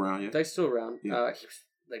 Dice is still around. Yeah. Dice still around. Yeah. He was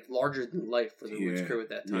like larger than life for the Roots crew at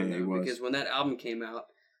that time. Yeah, he was. Because when that album came out,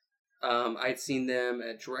 I had seen them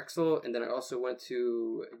at Drexel, and then I also went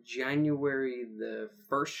to January the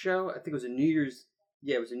 1st show. I think it was a New Year's.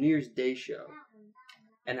 Yeah, it was a New Year's Day show,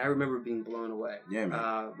 and I remember being blown away. Yeah,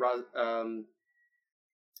 man.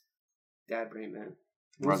 Dad brain, man.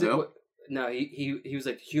 Roselle? No, he was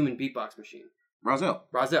like the human beatbox machine. Roselle,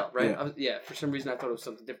 right? Yeah. For some reason I thought it was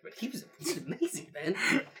something different, but he was amazing, man.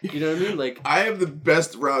 You know what I mean? Like, I have the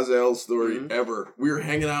best Roselle story ever. We were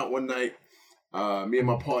hanging out one night. Me and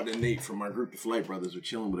my partner Nate from my group, the Flight Brothers, were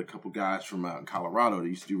chilling with a couple guys from out in Colorado. They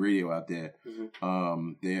used to do radio out there.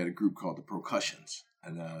 They had a group called the Percussions,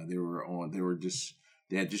 and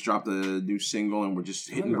they had just dropped a new single and were just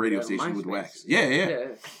hitting the radio station with Wax. Yeah.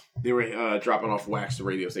 They were dropping off Wax to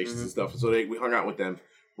radio stations and stuff. So we hung out with them.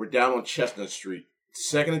 We're down on Chestnut Street,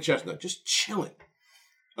 2nd and Chestnut, just chilling.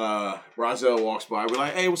 Roselle walks by. We're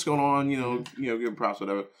like, "Hey, what's going on?" Give him props,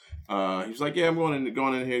 whatever. He was like, "Yeah, I'm going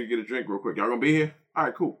in here to get a drink real quick. Y'all gonna be here? All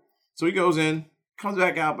right, cool." So he goes in, comes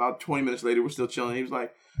back out about 20 minutes later. We're still chilling. He was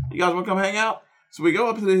like, "You guys want to come hang out?" So we go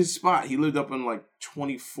up to his spot. He lived up in like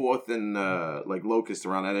 24th and like Locust,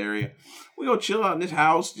 around that area. We go chill out in his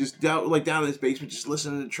house, just down in his basement, just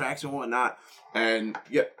listening to tracks and whatnot. And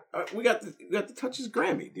yeah, we got to touch his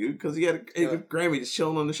Grammy, dude, because he had a Grammy just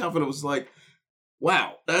chilling on the shelf, and it was like,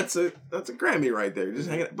 wow, that's a Grammy right there, just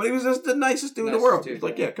hanging out. But he was just the nicest dude in the world. He was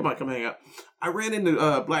like, "Yeah, come hang out." I ran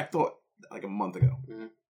into Black Thought like a month ago,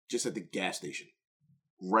 just at the gas station,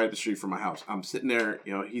 right up the street from my house. I'm sitting there,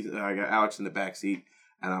 I got Alex in the back seat,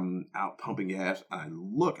 and I'm out pumping gas.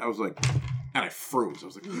 And I was like, and I froze. I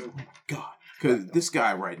was like, oh my God, because this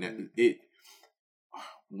guy right now,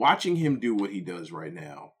 watching him do what he does right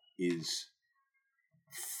now is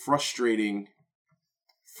frustrating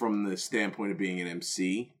from the standpoint of being an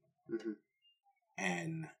MC,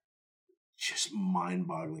 and just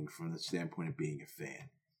mind-boggling from the standpoint of being a fan.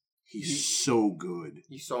 He's so good.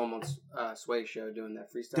 You saw him on Sway's show doing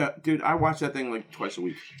that freestyle? Dude, I watch that thing like twice a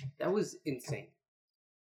week. That was insane.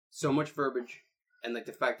 So much verbiage, and like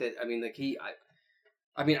the fact that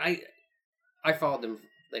I followed them.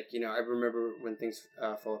 Like, I remember when things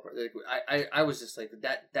fall apart. Like, I was just like,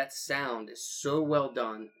 that sound is so well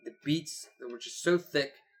done. The beats were just so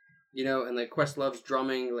thick, and like Questlove's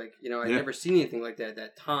drumming, like, I'd never seen anything like that at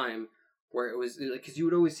that time, where it was, like, because you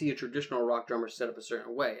would always see a traditional rock drummer set up a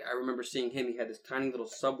certain way. I remember seeing him, he had this tiny little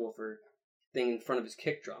subwoofer thing in front of his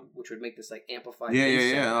kick drum, which would make this like amplified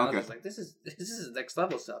bass sound. I was just like, this is next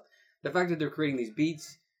level stuff. The fact that they're creating these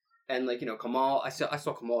beats. And like, Kamal, I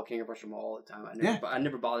saw Kamal King of Prussia all the time. I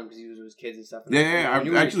never bothered him because he was with his kids and stuff. And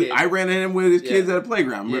I ran into him with his kids at a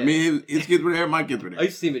playground. Yeah. His kids were there, my kids were there. I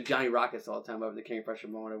used to see him at Johnny Rockets all the time over the King of Prussia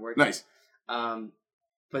Mall when I worked. Nice.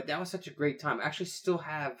 But that was such a great time. I actually still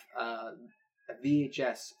have a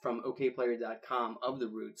VHS from okplayer.com of the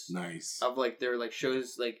Roots. Nice. Of like their like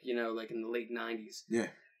shows like like in the late 90s. Yeah.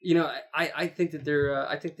 I think that they're.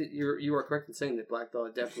 I think that you are correct in saying that Black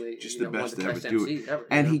Thought definitely just the best one of the to ever do it,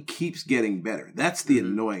 and he keeps getting better. That's the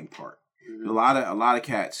annoying part. A lot of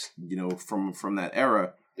cats, from that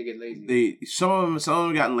era, they get lazy. Some of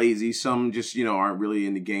them got lazy. Some just aren't really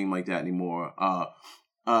in the game like that anymore.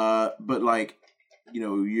 But like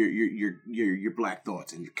your Black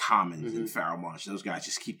Thoughts and your Commons and Pharaoh Monch, those guys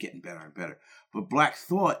just keep getting better and better. But Black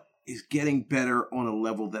Thought is getting better on a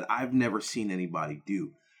level that I've never seen anybody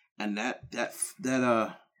do. And that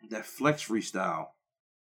flex freestyle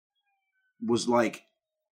was like,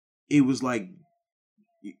 it was like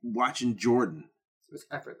watching Jordan. It was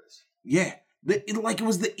effortless. Yeah, it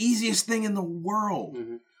was the easiest thing in the world.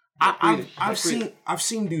 I've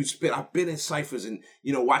seen dudes spit. I've been in ciphers and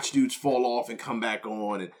watch dudes fall off and come back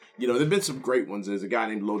on, and there've been some great ones. There's a guy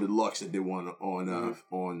named Loaded Lux that did one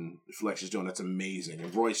on Flex's joint. That's amazing.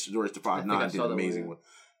 And Royce the 5'9" did an amazing one.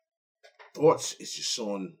 Thoughts is just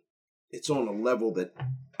it's on a level that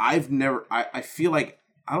I've never. I feel like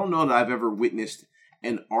I don't know that I've ever witnessed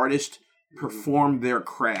an artist perform their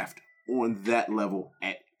craft on that level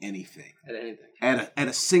at anything. At anything. At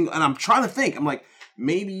a single, and I'm trying to think. I'm like,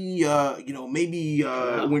 maybe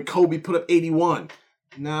when Kobe put up 81.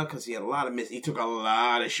 No, because he had a lot of he took a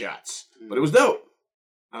lot of shots, but it was dope.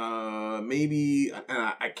 Maybe, and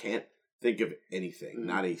I can't think of anything,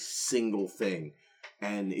 not a single thing,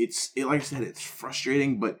 and like I said, it's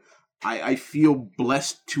frustrating, but I feel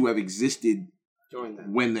blessed to have existed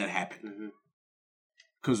when that happened,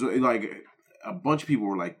 because like a bunch of people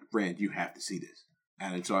were like, "Brand, you have to see this,"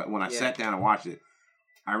 and so when I sat down and watched it,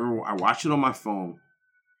 I remember I watched it on my phone,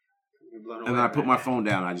 and then I put my phone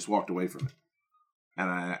down and I just walked away from it. And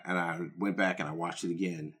I went back and I watched it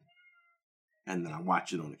again. And then I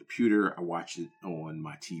watched it on the computer. I watched it on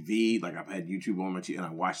my TV. Like, I've had YouTube on my TV, and I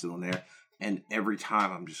watched it on there. And every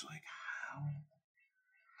time I'm just like,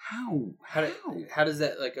 how does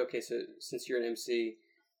that, like, okay, so since you're an MC,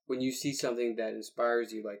 when you see something that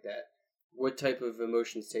inspires you like that, what type of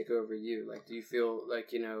emotions take over you? Like, do you feel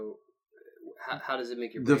like, how does it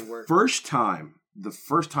make your brain work? The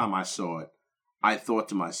first time I saw it, I thought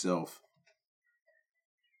to myself,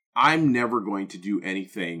 I'm never going to do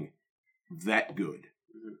anything that good.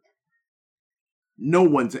 No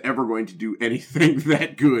one's ever going to do anything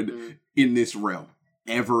that good in this realm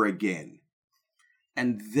ever again.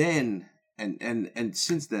 And then, and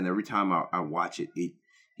since then, every time I watch it,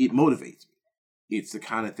 it motivates me. It's the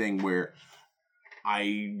kind of thing where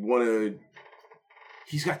I want to.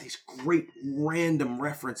 He's got these great random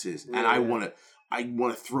references, and I want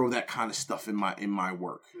to throw that kind of stuff in my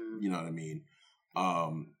work. You know what I mean?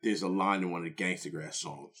 There's a line in one of the Gangsta Grass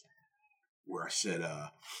songs where I said,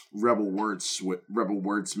 Rebel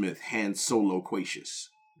wordsmith, Han Solo loquacious.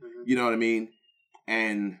 You know what I mean?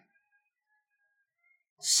 And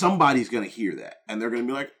somebody's going to hear that, and they're going to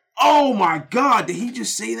be like, oh my God, did he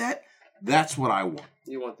just say that? That's what I want.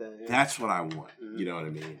 You want that, yeah. That's what I want. You know what I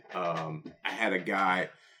mean? I had a guy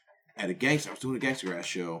at I was doing a Gangsta Grass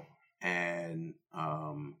show, and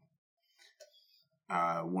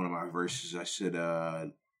one of my verses, I said,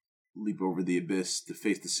 leap over the abyss to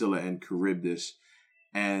face the Scylla and Charybdis.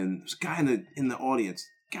 And this guy in the audience,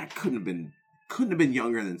 guy couldn't have been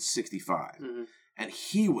younger than 65. And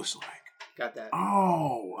he was like, got that.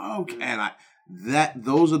 Oh, okay. And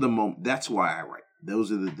those are the moments, that's why I write. Those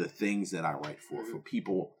are the things that I write for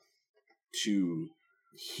people to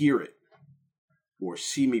hear it or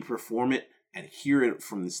see me perform it and hear it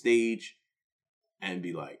from the stage and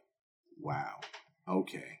be like, wow,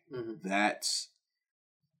 okay, that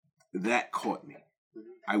caught me.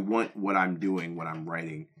 I want what I'm doing, what I'm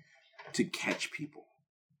writing, to catch people,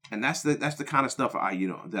 and that's the kind of stuff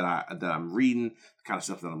that I'm reading, the kind of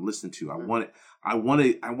stuff that I'm listening to. I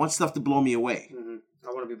want stuff to blow me away. I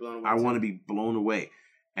want to be blown away. I want to be blown away,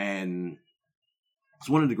 and it's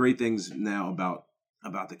one of the great things now about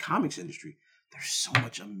the comics industry. There's so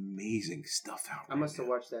much amazing stuff out there. I must have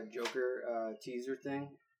watched that Joker teaser thing.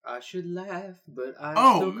 I should laugh, but I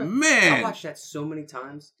still cry. Man, I watched that so many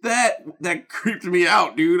times. That creeped me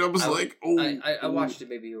out, dude. I was like, I watched it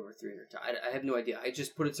maybe over 300 times. I have no idea. I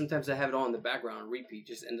just put it. Sometimes I have it on in the background, repeat,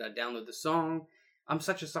 and I download the song. I'm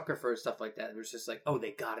such a sucker for stuff like that. It was just like, oh,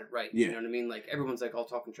 they got it right. Yeah. You know what I mean? Like, everyone's like all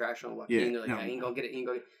talking trash on Joaquin. They're like, I ain't gonna get it. He ain't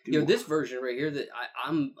gonna get it. This version right here, that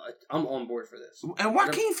I'm on board for this. And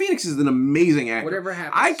Joaquin Phoenix is an amazing actor. Whatever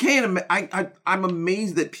happens, I can't. I'm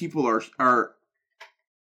amazed that people are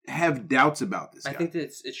have doubts about this guy. I think that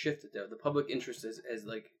it's shifted though. The public interest is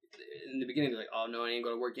like in the beginning, they're like, oh no, I ain't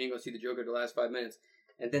gonna work. You ain't gonna see the Joker the last 5 minutes.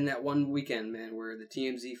 And then that one weekend, man, where the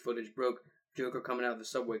TMZ footage broke Joker coming out of the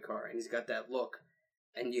subway car, and he's got that look.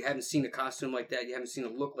 And you haven't seen a costume like that. You haven't seen a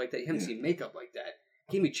look like that. You haven't seen makeup like that.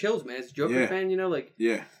 It gave me chills, man. As a Joker fan,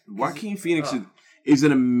 Joaquin Phoenix is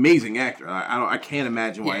an amazing actor. I can't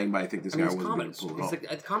imagine why anybody think this guy wasn't going to pull it off.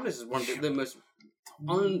 Like, Commodus is one of the most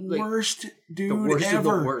worst dude the worst ever. Of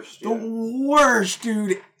the worst. The worst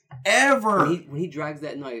dude ever. When he drags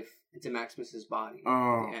that knife into Maximus's body.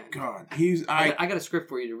 Oh God, I got a script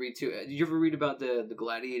for you to read too. Did you ever read about the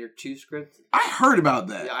Gladiator 2 script? I heard about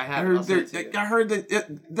that. Yeah, I have. I heard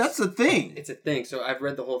that that's a thing. It's a thing. So I've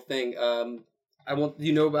read the whole thing. I won't. Do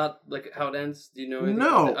you know about like how it ends? Do you know?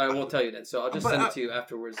 No, I won't tell you then. So I'll just send it to you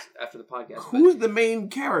afterwards after the podcast. Who's the main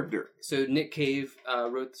character? So Nick Cave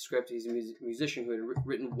wrote the script. He's a musician who had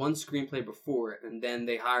written one screenplay before, and then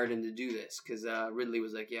they hired him to do this because Ridley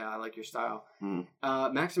was like, "Yeah, I like your style."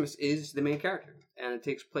 Maximus is the main character, and it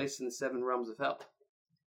takes place in the 7 realms of hell.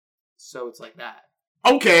 So it's like that.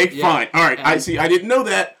 Okay, fine. All right, I see. I didn't know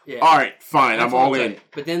that. Yeah. All right, fine. I'm all in.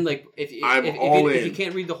 But then, like, if you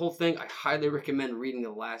can't read the whole thing, I highly recommend reading the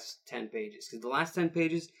last 10 pages. Because the last 10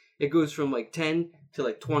 pages, it goes from, like, 10 to,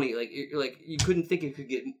 like, 20. Like, you couldn't think it could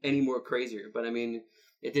get any more crazier. But, I mean,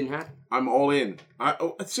 It didn't happen. I'm all in. I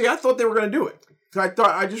thought they were going to do it.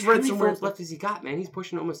 I just read somewhere. How many films left has he got, man? He's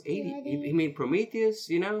pushing almost 80. He made Prometheus,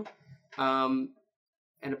 and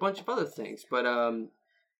a bunch of other things. But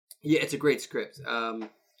yeah, it's a great script.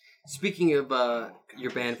 Speaking of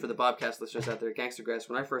your band, for the Bobcast listeners out there, Gangsta Grass.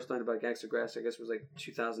 When I first learned about Gangsta Grass, I guess it was like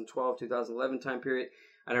 2012, 2011 time period.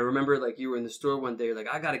 And I remember like you were in the store one day, you're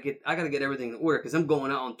like, I gotta get everything in order because I'm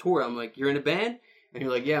going out on tour. I'm like, you're in a band? And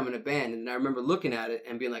you're like, yeah, I'm in a band. And I remember looking at it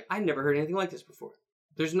and being like, I never heard anything like this before.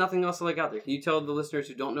 There's nothing else like out there. Can you tell the listeners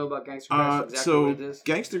who don't know about Gangsta Grass exactly what it is?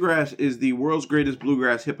 Gangsta Grass is the world's greatest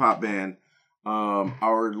bluegrass hip hop band.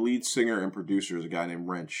 Our lead singer and producer is a guy named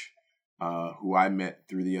Wrench, who I met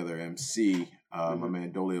through the other MC, my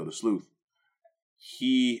man Dolio the Sleuth.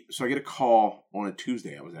 So I get a call on a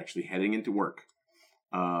Tuesday. I was actually heading into work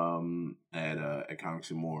at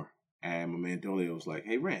Comics and More. And my man Dolio was like,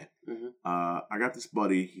 hey, Rand, I got this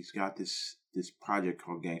buddy. He's got this project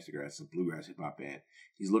called Gangsta Grass, a bluegrass hip-hop band.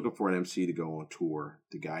 He's looking for an MC to go on tour.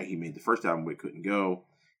 The guy he made the first album with couldn't go.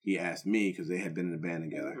 He asked me because they had been in a band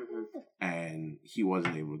together. And he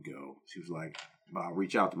wasn't able to go. So he was like, I'll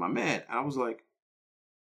reach out to my man. And I was like,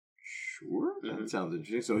 sure, that sounds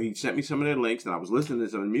interesting. So he sent me some of their links, and I was listening to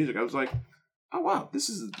some of the music. I was like, oh, wow, this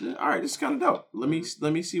is kind of dope. Let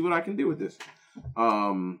me see what I can do with this.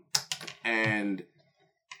 And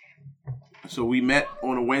so we met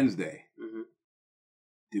on a Wednesday.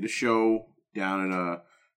 Did a show down in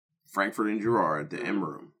Frankfurt and Girard, the M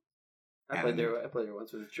Room. I played there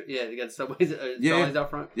once. Yeah, you got subways out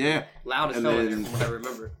front. Yeah, loud as hell in there, from what I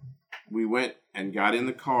remember. We went and got in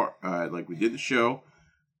the car. We did the show,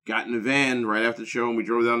 got in the van right after the show, and we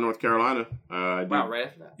drove down to North Carolina. Right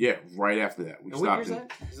after that. Yeah, right after that. We stopped. What year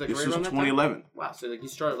is that? This was 2011. Wow, so you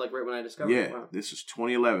started right when I discovered. Yeah, wow. This was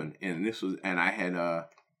 2011, and I had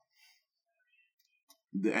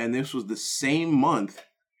and this was the same month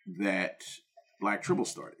that Black Tribble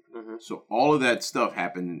started. So all of that stuff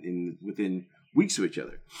happened within weeks of each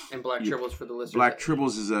other. And Black Tribbles, for the listeners. Black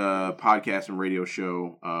Tribbles is a podcast and radio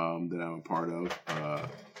show that I'm a part of.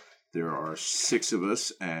 There are 6 of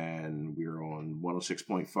us, and we're on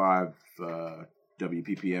 106.5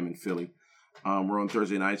 WPPM in Philly. We're on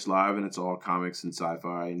Thursday nights live, and it's all comics and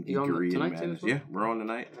sci-fi and geekery and madness. Yeah, we're on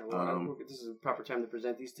tonight. This is the proper time to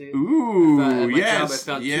present these to you. Ooh, yes,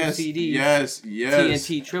 I found 2 CDs. Yes.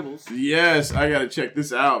 TNT Tribbles. Yes, I gotta check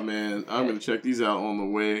this out, man. I'm gonna check these out on the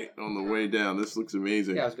way down. This looks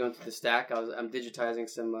amazing. Yeah, I was going through the stack. I'm digitizing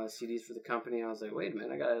some CDs for the company. I was like, wait a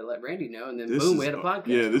minute, I gotta let Randy know. And then boom, we had a podcast.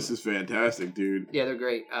 Yeah, this is fantastic, dude. Yeah, they're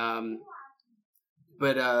great.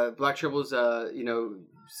 But Black Tribbles,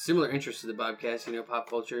 similar interests to the Bobcast, pop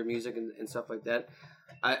culture, music, and stuff like that.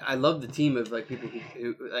 I love the team of people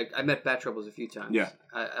who I met Bat Troubles a few times. Yeah,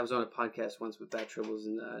 I was on a podcast once with Bat Troubles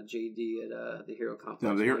and JD at the Hero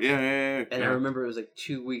Complex. No, yeah. And I remember it was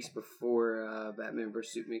 2 weeks before Batman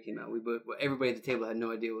vs Superman came out. Everybody at the table had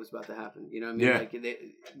no idea what was about to happen. You know what I mean? Yeah.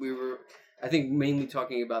 We were, I think, mainly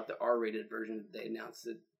talking about the R-rated version that they announced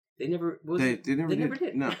that. They never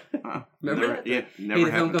did. No. Remember that? Yeah, never Hey,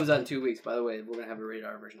 the film happened. comes out in 2 weeks, by the way. We're going to have a rated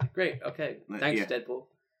R version. Great. Okay. Thanks, Deadpool.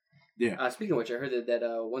 Yeah. Speaking of which, I heard that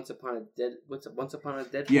Once Upon a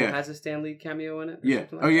Deadpool has a Stan Lee cameo in it. Yeah.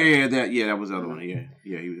 That was the other one. Yeah,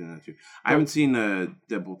 he was in that too. I haven't seen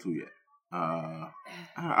Deadpool 2 yet.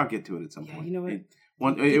 I'll get to it at some point. You know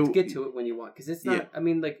what? Get to it when you want, because it's not. Yeah. I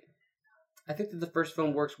mean, I think that the first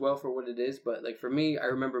film works well for what it is, but for me, I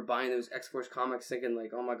remember buying those X-Force comics thinking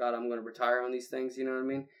oh my god, I'm going to retire on these things. You know what I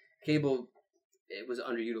mean? Cable, it was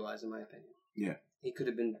underutilized in my opinion. Yeah. He could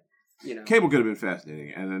have been. Cable could have been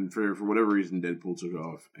fascinating, and then for whatever reason, Deadpool took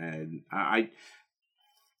off, and I'm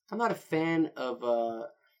not a fan of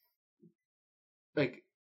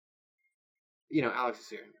Alex is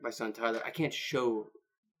here, my son Tyler. I can't show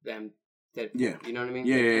them Deadpool. Yeah, you know what I mean?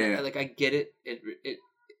 Yeah. I get it.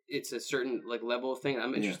 It's a certain level of thing.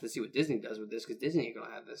 I'm interested to see what Disney does with this, because Disney ain't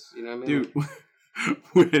gonna have this. You know what I mean?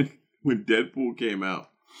 Dude, when Deadpool came out.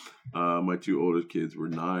 My 2 oldest kids were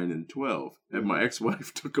 9 and 12, and my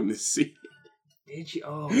ex-wife took them to see it. Did she?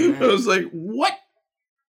 Oh, man. I was like, what?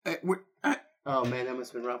 Oh, man, that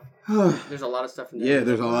must have been rough. There's a lot of stuff in there. Yeah,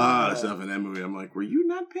 there's a lot of stuff in that movie. I'm like, were you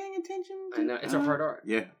not paying attention? I know. It's a hard R.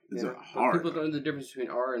 Yeah, it's a hard. People don't know the difference between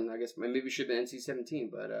R and, I guess, maybe it should have been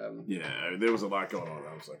NC-17, but... Yeah, there was a lot going on.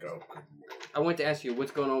 I was like, oh. I wanted to ask you,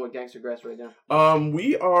 what's going on with Gangsta Grass right now?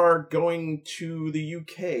 We are going to the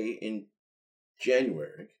UK in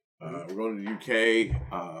January. We're going to the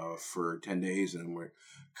UK for 10 days, and we're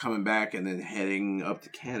coming back and then heading up to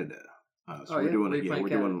Canada. We're doing it. Yeah, we're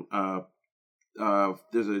doing.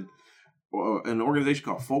 There's an organization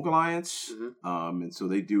called Folk Alliance, and so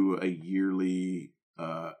they do a yearly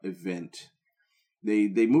event.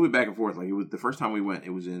 They move it back and forth. Like it was the first time we went,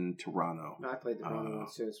 it was in Toronto. No, I played the Toronto one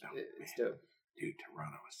too. It's dope. Dude,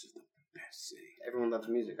 Toronto is just the best city. Everyone loves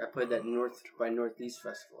music. I played that North by Northeast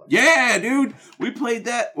Festival. Yeah, dude. We played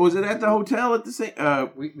that. Was it at the hotel at the same?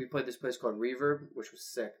 We played this place called Reverb, which was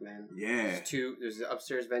sick, man. Yeah. There's an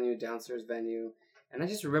upstairs venue, downstairs venue, and I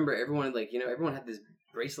just remember everyone everyone had this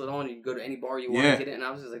bracelet on. You could go to any bar you want to get it, and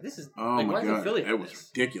I was just like, this is my why God. is Philly? It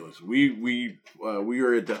was ridiculous. We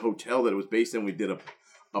were at the hotel that it was based in. We did a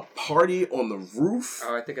party on the roof.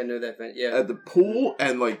 Oh, I think I know that venue. Yeah. At the pool,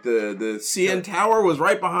 and like the CN Tower was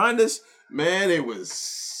right behind us. Man, it was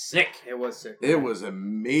sick. It was sick. It was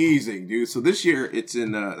amazing, dude. So this year, it's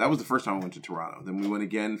in. That was the first time I went to Toronto. Then we went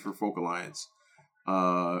again for Folk Alliance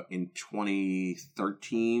in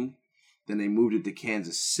 2013. Then they moved it to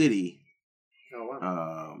Kansas City. Oh,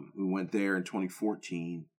 wow. We went there in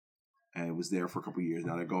 2014, and it was there for a couple of years.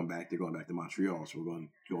 Now they're going back. They're going back to Montreal, so we're going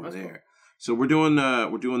That's there. Cool. So we're doing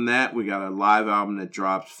that. We got a live album that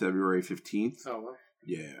drops February 15th. Oh, wow.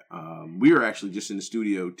 Yeah. We were actually just in the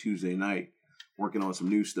studio Tuesday night working on some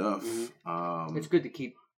new stuff. Mm-hmm. It's good to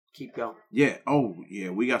keep going. Yeah. Oh, yeah.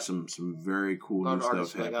 We got some very cool new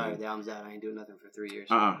stuff happening. Like, the album's out. I ain't doing nothing for 3 years.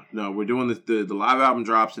 No, we're doing the live album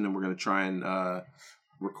drops, and then we're going to try and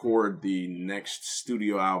record the next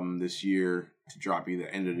studio album this year to drop either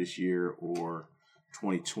end of this year or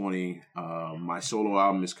 2020. My solo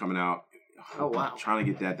album is coming out. Oh, wow. I'm trying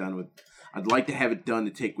to get that done I'd like to have it done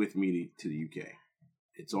to take with me to the UK.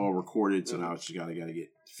 It's all recorded, so now it's just gotta get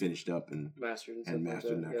finished up and mastered and that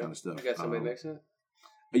kind of stuff. You got somebody mixing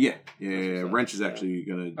it? Yeah. Wrench is actually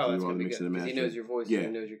gonna do all the mixing and mastering. He knows your voice, he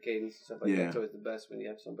knows your cadence and stuff like that. It's always the best when you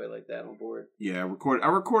have somebody like that on board. Yeah, I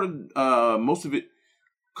recorded most of it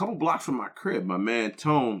a couple blocks from my crib. My man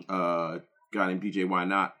Tone, guy named DJ Why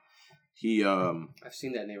Not. He I've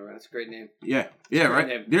seen that name around. It's a great name. Yeah,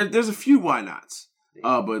 right. There's a few Why Nots.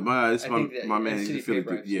 But my man, he's a Philly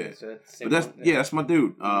dude. Yeah, so that's my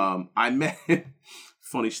dude. I met.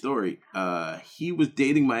 Funny story. He was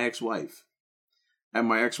dating my ex-wife, and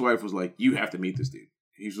my ex-wife was like, "You have to meet this dude."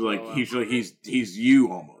 He's like, he's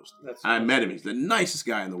you almost. I met him. He's the nicest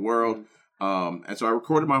guy in the world. And so I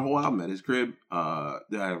recorded my whole album at his crib. I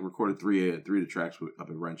recorded three of the tracks up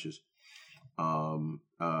at Wrenches. The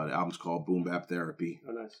album's called Boom Bap Therapy.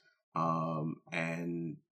 Oh, nice.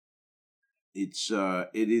 And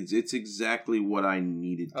it's exactly what I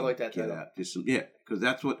needed to get out. Because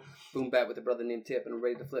that's what Boom Bap with a brother named Tip, and I'm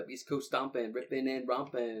ready to flip East Coast stomping, ripping and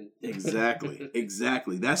romping. Exactly.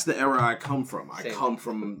 That's the era I come from. I come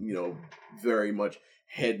from very much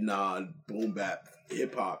head nod, boom bap,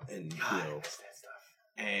 hip hop, and that stuff.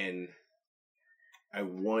 And I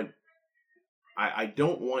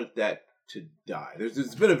don't want that to die.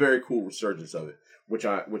 There's been a very cool resurgence of it, which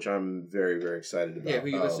I'm very, very excited about. Yeah, who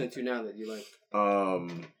you listening to now that you like?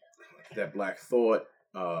 That Black Thought,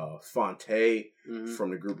 Fonte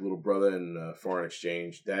from the group Little Brother and Foreign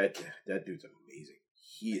Exchange. That dude's amazing.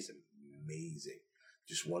 He is amazing.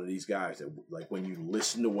 Just one of these guys that, like, when you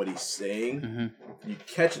listen to what he's saying, you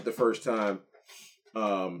catch it the first time.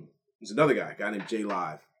 There's another guy, a guy named Jay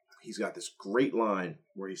Live. He's got this great line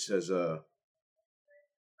where he says,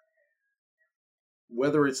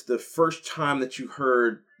 whether it's the first time that you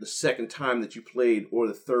heard, the second time that you played, or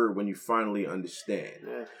the third when you finally understand.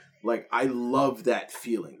 Yeah. Like, I love that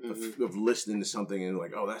feeling of listening to something and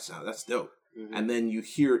like, oh, that's dope. Mm-hmm. And then you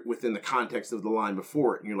hear it within the context of the line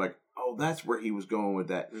before it, and you're like, oh, that's where he was going with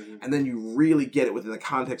that. Mm-hmm. And then you really get it within the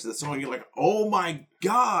context of the song. You're like, oh my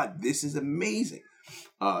God, this is amazing.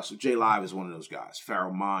 So Jay Live is one of those guys.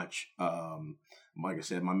 Pharoah Monch, like I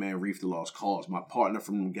said, my man Reef the Lost Cause, my partner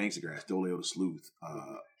from Gangsta Grass, Doleo the Sleuth.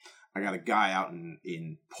 I got a guy out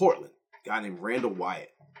in Portland, a guy named Randall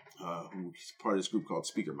Wyatt, who's part of this group called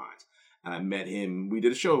Speaker Minds. And I met him. We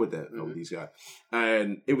did a show with with these guys.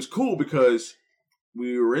 And it was cool because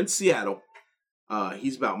we were in Seattle.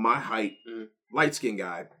 He's about my height, light-skinned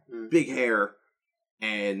guy, big hair,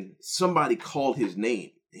 and somebody called his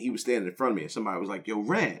name. He was standing in front of me, and somebody was like, yo,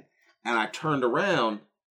 Rand. And I turned around,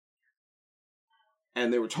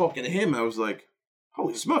 and they were talking to him. I was like,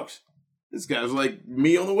 holy smokes. This guy's like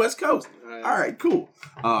me on the West Coast. All right, cool.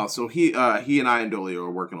 So he and I and Dolio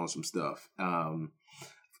are working on some stuff.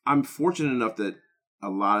 I'm fortunate enough that a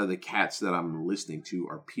lot of the cats that I'm listening to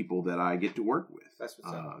are people that I get to work with. That's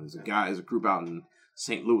what's up. There's a group out in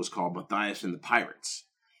St. Louis called Matthias and the Pirates.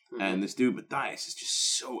 Mm-hmm. And this dude, Matthias, is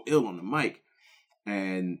just so ill on the mic.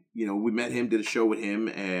 And, we met him, did a show with him,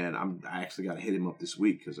 and I actually got to hit him up this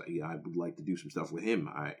week because I would like to do some stuff with him.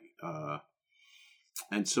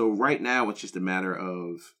 And so right now it's just a matter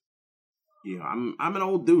of you know, I'm an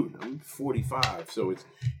old dude. I'm 45, so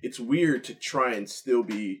it's weird to try and still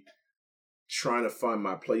be trying to find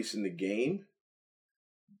my place in the game,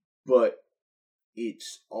 but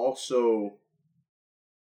it's also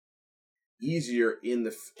easier in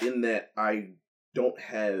that I don't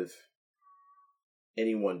have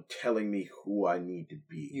anyone telling me who I need to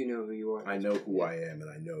be. You know who you are. I know who I am, and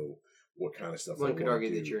I know what kind of stuff. One could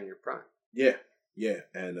argue that you're in your prime. Yeah,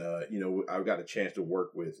 and you know, I've got a chance to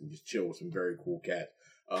work with and just chill with some very cool cats.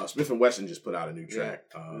 Smith and Wesson just put out a new track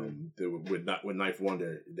with Knife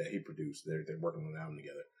Wonder that he produced. They're working on an album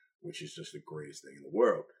together, which is just the greatest thing in the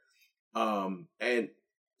world. And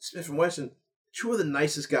Smith and Wesson, two of the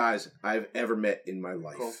nicest guys I've ever met in my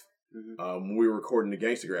life. Cool. Mm-hmm. When we were recording the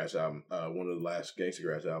Gangsta Grass album, one of the last Gangsta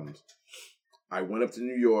Grass albums, I went up to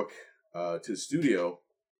New York to the studio,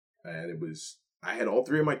 and I had all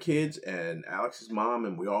three of my kids and Alex's mom,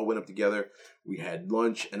 and we all went up together. We had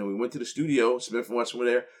lunch, and then we went to the studio. Smith and Wesson were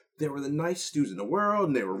there. They were the nicest dudes in the world,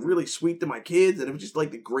 and they were really sweet to my kids, and it was just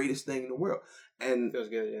like the greatest thing in the world. And feels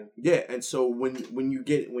good, yeah. Yeah, and so when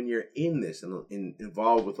you're in this and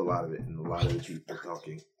involved with a lot of it, and a lot of the people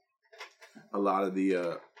talking, a lot of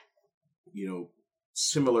the you know,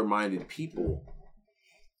 similar-minded people,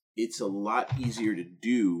 it's a lot easier to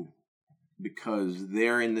do because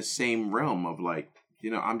they're in the same realm of like, you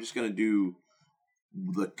know, I'm just going to do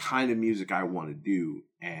the kind of music I want to do,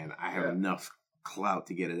 and I have enough clout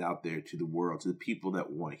to get it out there to the world, to the people that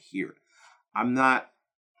want to hear it. I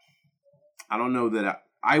don't know that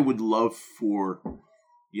I would love for,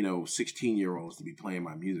 you know, 16-year-olds to be playing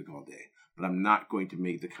my music all day, but I'm not going to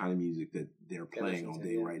make the kind of music that they're playing all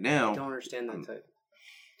day right now. I don't understand that type.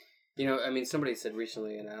 You know, I mean, somebody said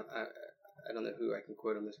recently, and I don't know who I can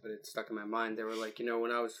quote on this, but it stuck in my mind. They were like, you know,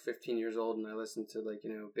 when I was 15 years old and I listened to, like, you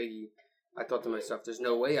know, Biggie, I thought to myself, there's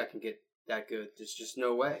no way I can get that good. There's just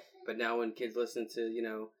no way. But now when kids listen to, you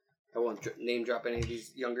know, I won't name drop any of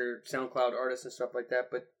these younger SoundCloud artists and stuff like that,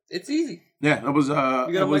 but it's easy. Yeah, it was. You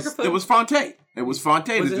got a microphone? It was Fonte. It was Fonte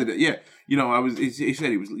that did it? it. Yeah, you know, he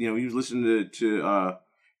said he was. You know, he was listening to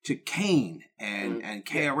Kane and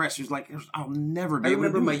KRS. He was like, I'll never be. I able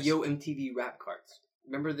remember to do my this. Yo MTV rap cards.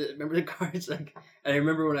 Remember the cards? Like, and I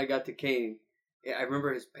remember when I got to Kane. Yeah, I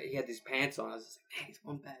remember he had these pants on. I was just like, man, he's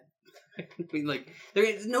one bad. I mean, like,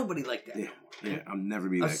 there's nobody like that. Yeah, no more, yeah, I'll never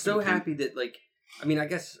be. I was so happy that, like, I mean, I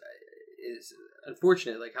guess it's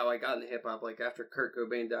unfortunate, like, how I got into hip hop. Like, after Kurt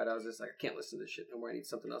Cobain died, I was just like, I can't listen to this shit no more. I need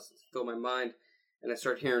something else to fill my mind. And I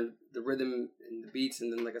started hearing the rhythm and the beats,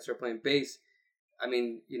 and then, like, I started playing bass. I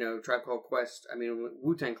mean, you know, Tribe Called Quest. I mean, when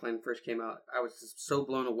Wu-Tang Clan first came out, I was just so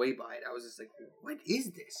blown away by it. I was just like, what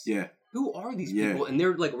is this? Yeah. Who are these people? And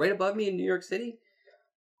they're, like, right above me in New York City.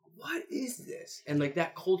 What is this? And, like,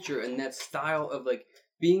 that culture and that style of, like,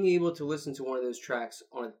 being able to listen to one of those tracks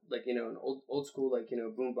on, like, you know, an old school, like, you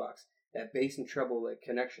know, boombox, that bass and treble, like,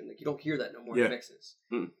 connection. Like, you don't hear that no more in mixes.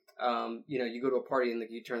 Mm. You know, you go to a party and,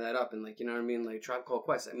 like, you turn that up and, like, you know what I mean? Like, Tribe Called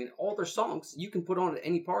Quest. I mean, all their songs you can put on at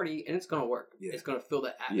any party and it's going to work. Yeah. It's going to fill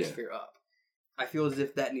that atmosphere up. I feel as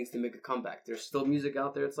if that needs to make a comeback. There's still music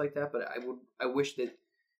out there that's like that, but I wish that,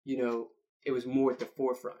 you know, it was more at the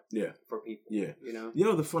forefront for people. Yeah. You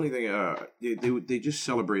know, the funny thing, they just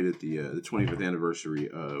celebrated the 25th anniversary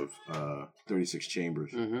of 36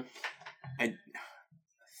 Chambers. Mm-hmm. And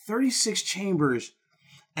 36 Chambers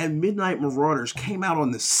and Midnight Marauders came out on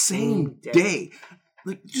the same day.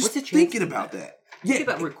 Like, just thinking about that. Think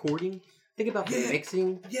about recording. Think about the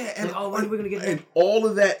mixing. Yeah. And like, when are we going to get and all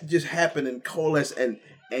of that just happened and coalesced and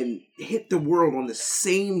hit the world on the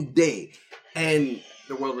same day. And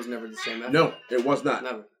the world was never the same after. No, it was not.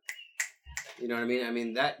 Never. You know what I mean? I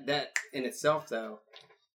mean, that in itself, though,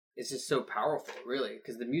 is just so powerful, really,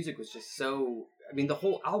 because the music was just so... I mean, the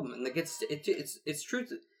whole album, and like it's true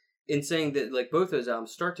in saying that, like, both those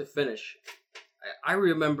albums, start to finish, I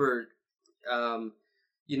remember,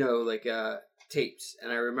 you know, like, tapes,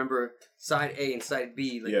 and I remember side A and side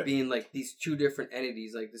B, like, being, like, these two different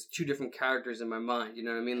entities, like, there's two different characters in my mind, you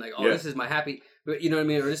know what I mean? Like, oh, this is my happy, but you know what I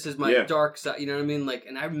mean? Or this is my dark side, you know what I mean? Like,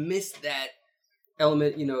 and I missed that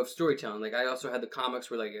element, you know, of storytelling. Like, I also had the comics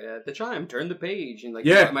where, like, at the chime, turn the page, and, like,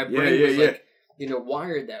 my brain was, like, you know,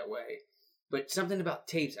 wired that way. But something about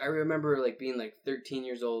tapes, I remember, like, being, like, 13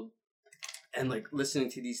 years old and, like, listening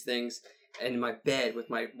to these things in my bed with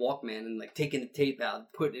my Walkman and, like, taking the tape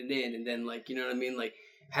out, putting it in, and then, like, you know what I mean? Like,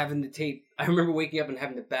 having the tape. I remember waking up and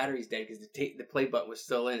having the batteries dead because the play button was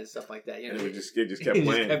still in and stuff like that. You know, and it just kept playing.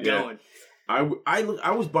 Just kept going.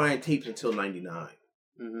 I was buying tapes until 99.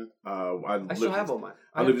 I still have all mine.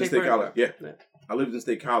 I lived in State College. Yeah. Yeah. I lived in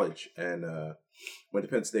State College and went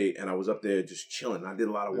to Penn State, and I was up there just chilling. I did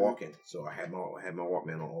a lot of walking, so I had my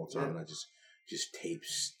Walkman on all the time, and I just tape.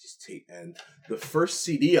 And the first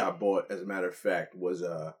CD I bought, as a matter of fact, was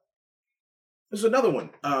there's another one.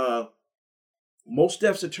 Most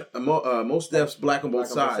Def's Black on Both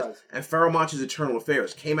Sides and Pharoah Monch's Eternal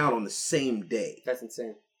Affairs came out on the same day. That's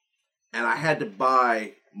insane. And I had to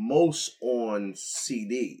buy most on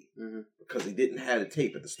CD because they didn't have a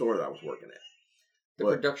tape at the store that I was working at. The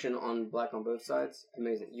production on Black on Both Sides,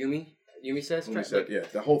 amazing. Yumi says, yeah,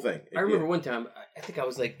 the whole thing. I remember one time, I think I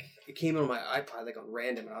was like, it came on my iPod like on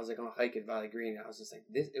random, and I was like on a hike at Valley Green, and I was just like,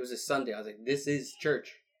 this. It was a Sunday. I was like, this is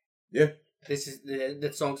church. Yeah. This is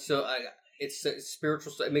that song. So it's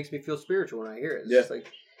spiritual. It makes me feel spiritual when I hear it. It's just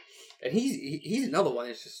like, and he's another one.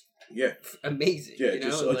 It's just amazing. Yeah,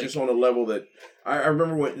 just on a level that I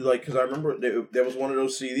remember because I remember there was one of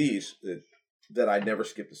those CDs that I never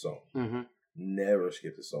skipped a song. Mm-hmm. Never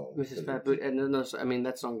skipped a song. Mrs. Fat Boot, and I mean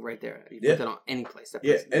that song right there. You put that on any place. That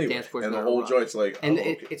anyway. Dance floor and the whole joint's like. And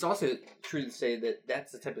it's also true to say that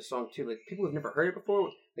that's the type of song too. Like people who've never heard it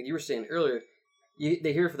before, like you were saying earlier,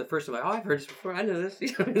 they hear it for the first time. Like, oh, I've heard this before. I know this.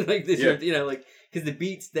 Like this. Like because the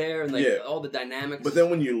beat's there and like all the dynamics. But then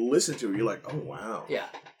when you listen to it, you're like, oh wow. Yeah.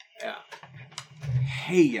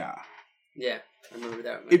 Hey ya. Yeah, I remember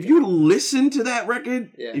that. If you listen to that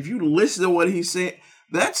record, if you listen to what he's saying.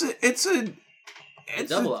 It's a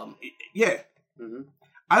double album. Yeah. Mm-hmm.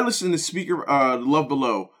 I listened to Love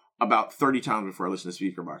Below about 30 times before I listened to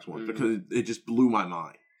Speaker Box once because it just blew my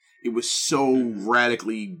mind. It was so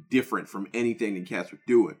radically different from anything that Cats were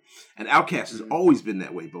doing. And Outkast has always been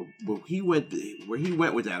that way, but where he went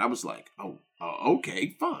with that, I was like,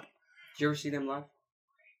 okay, fine. Did you ever see them live?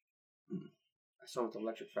 I saw them at the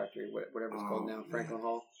Electric Factory, whatever it's called now, Franklin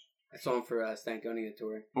Hall. I saw them for Stankonia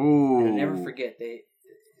tour. Oh. And I'll never forget, they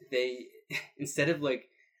instead of like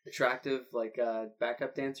attractive like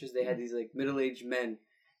backup dancers, they had these like middle-aged men,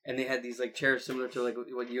 and they had these like chairs similar to like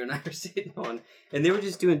what you and I are sitting on, and they were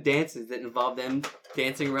just doing dances that involved them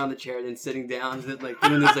dancing around the chair, then sitting down, and like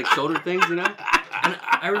doing these like shoulder things, And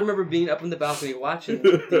I remember being up on the balcony watching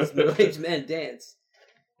these middle-aged men dance,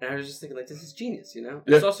 and I was just thinking like, this is genius, Yeah.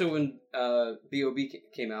 It's also when B.O.B.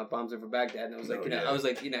 came out, Bombs Over Baghdad, and I was like, I was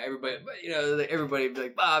like, everybody, but everybody would be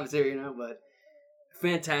like, Bob's here, but.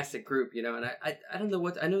 Fantastic group, and I don't know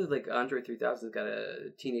what I know. Like Andre 3000's got a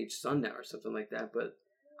teenage son now or something like that, but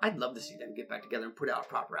I'd love to see them get back together and put out a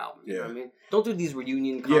proper album. You know what I mean? Don't do these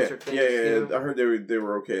reunion concert things. Yeah. I heard they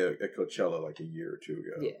were okay at Coachella like a year or two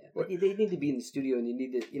ago. Yeah, but they need to be in the studio and you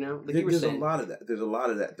need to, like you were there's saying. There's a lot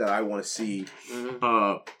of that I want to see.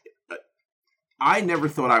 Mm-hmm. I never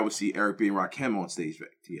thought I would see Eric B. and Rakim on stage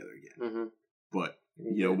together again, but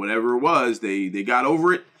whatever it was, they got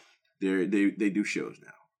over it. They do shows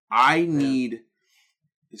now. I need.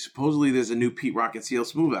 Supposedly, there's a new Pete Rock and CL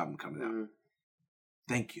Smooth album coming out.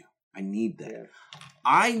 Thank you. I need that. Yeah.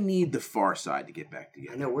 I need the Far Side to get back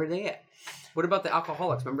together. I know, where are they at? What about the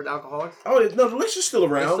Alcoholics? Remember the Alcoholics? Oh no, the list is still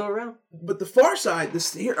around. They're still around. But the Far Side,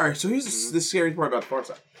 all right. So here's the scary part about the Far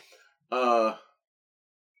Side. I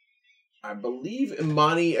believe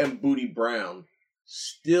Imani and Booty Brown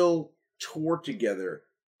still tour together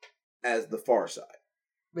as the Far Side.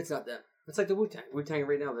 It's not them. It's like the Wu-Tang. Wu-Tang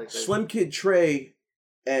right now. Like Slim Kid Trey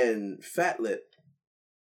and Fat Lip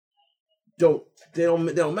don't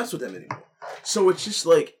mess with them anymore. So it's just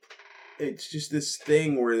like this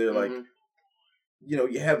thing where they're like,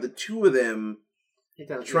 you have the two of them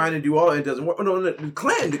trying to do all. It doesn't work. Oh, no, the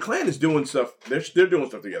Clan is doing stuff. They're doing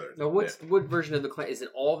stuff together. Now, what version of the Clan is it?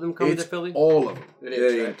 All of them coming to Philly? All of them.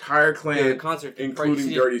 The entire Clan, the concert,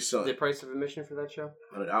 including Dirty Son. The price of admission for that show?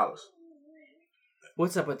 $100.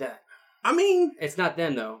 What's up with that? I mean, it's not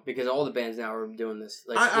them though, because all the bands now are doing this.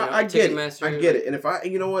 Like, I get it. I get it. And if I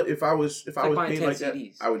was paid like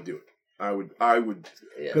that, I would do it. I would,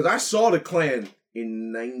 because I saw the Clan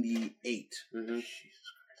in '98. Mm-hmm. Jesus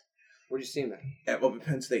Christ! Where'd you see them at? Up at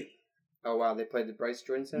Penn State. Oh wow, they played the Bryce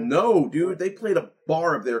Jordan Center? No, dude, they played a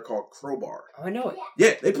bar up there called Crowbar. Oh, I know it.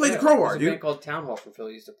 Yeah, they played the Crowbar, dude. There's a band called Town Hall from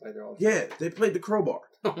Philly used to play there all the time. Yeah, they played the Crowbar.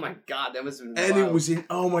 Oh my god, that must have been wild. And it was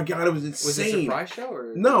oh my god, it was insane. Was it a surprise show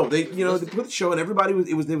or no? They they put the show and everybody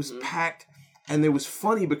was packed, and it was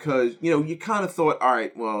funny because you kind of thought, all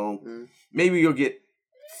right, well, maybe you'll get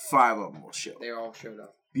 5 of them will show. They all showed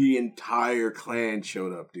up. The entire Clan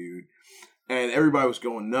showed up, dude, and everybody was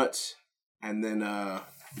going nuts. And then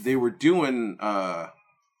they were doing what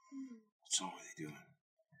song were they doing?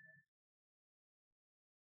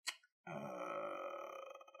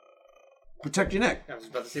 Protect Your Neck. I was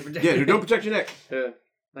about to say Protect Your Neck. Yeah, they're doing Protect Your Neck. Yeah.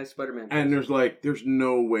 Nice Spider-Man. And there's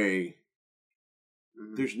no way.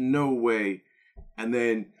 Mm-hmm. There's no way. And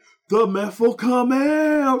then the meth will come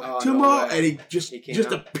out tomorrow. And he just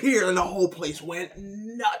appeared and the whole place went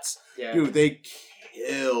nuts. Yeah. Dude, they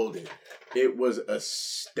killed it. It was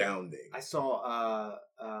astounding. I saw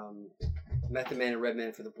Method Man and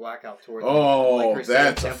Redman for the Blackout tour.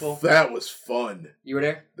 That was fun. You were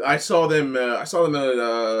there? I saw them at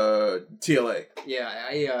TLA.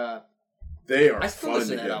 Yeah, they are fun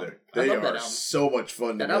together. They are so much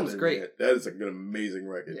fun together. That album's great. That is an amazing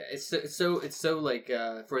record. Yeah, it's so like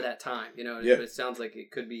for that time, you know. Yeah. It sounds like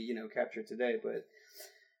it could be, you know, captured today, but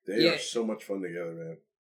they are so much fun together, man.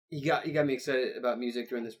 You got me excited about music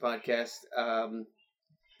during this podcast.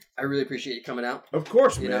 I really appreciate you coming out. Of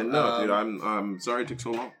course, man. Dude, I'm sorry it took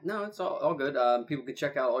so long. No, it's all good. People can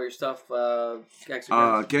check out all your stuff.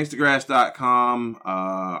 Gangstagrass.com.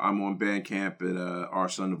 I'm on Bandcamp at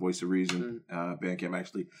Rson, the Voice of Reason. Bandcamp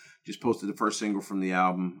actually just posted the first single from the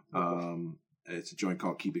album. It's a joint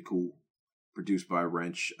called Keep It Cool, produced by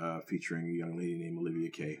Wrench, featuring a young lady named Olivia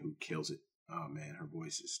Kay who kills it. Oh man, her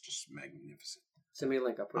voice is just magnificent. Send me a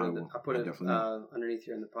link. I'll put it underneath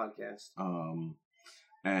here in the podcast.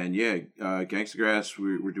 And yeah, Gangsta Grass,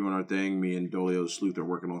 we're doing our thing. Me and Dolio Sleuth are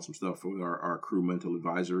working on some stuff with our crew, Mental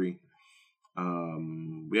Advisory.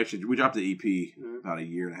 We dropped the EP about a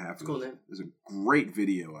year and a half ago. Cool, man. There's a great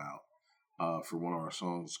video out for one of our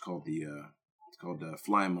songs called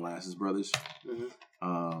Flying Molasses Brothers.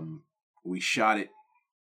 Mm-hmm. We shot it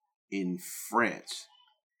in France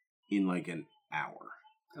in like an hour.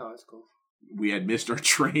 Oh, that's cool. We had missed our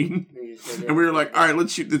train, and we were like, all right,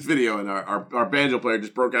 let's shoot this video. And our banjo player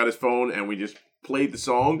just broke out his phone, and we just played the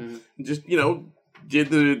song, and just, you know, did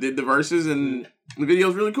the verses, and the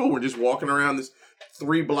video's really cool. We're just walking around this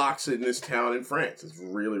 3 blocks in this town in France. It's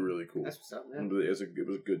really, really cool. That's what's up, man. It was a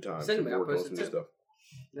good time. Send me, I'll post it too. Stuff.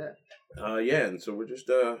 Yeah. And so we're just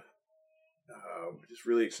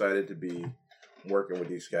really excited to be working with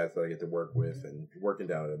these cats that I get to work with and working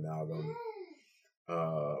down at Amalgam.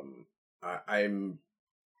 I'm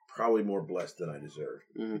probably more blessed than I deserve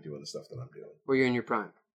doing the stuff that I'm doing. Well, you're in your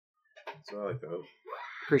prime. So I like to hope.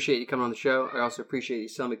 Appreciate you coming on the show. I also appreciate you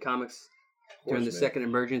selling me comics during the second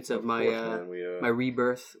emergence of my my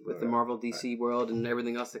rebirth with the Marvel DC world and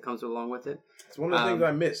everything else that comes along with it. It's one of the things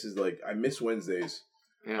I miss is I miss Wednesdays.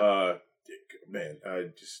 Yeah.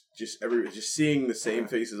 Just seeing the same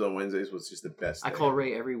faces on Wednesdays was just the best. I call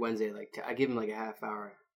Ray every Wednesday. I give him a half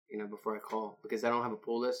hour. You know, before I call, because I don't have a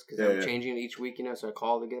pull list, because I'm changing it each week, you know, so I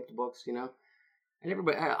call to get up the books, you know. And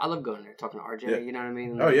everybody, I love going there, talking to RJ, you know what I mean?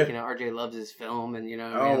 You know, RJ loves his film, and you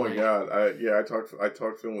know what I mean? God. I talked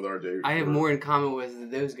film with RJ. I have more in common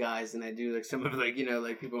with those guys than I do, some of,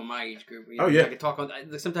 people in my age group. You know, I can talk on,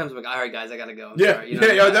 sometimes I'm like, all right, guys, I gotta go. Sorry, you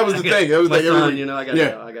know? That was the thing. It was like, you know, I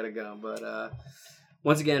gotta go. But,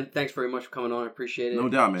 once again, thanks very much for coming on. I appreciate it. No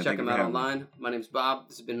doubt, man. Check them out online. My name's Bob.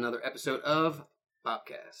 This has been another episode of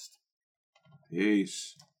Bobcast.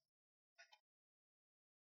 Peace.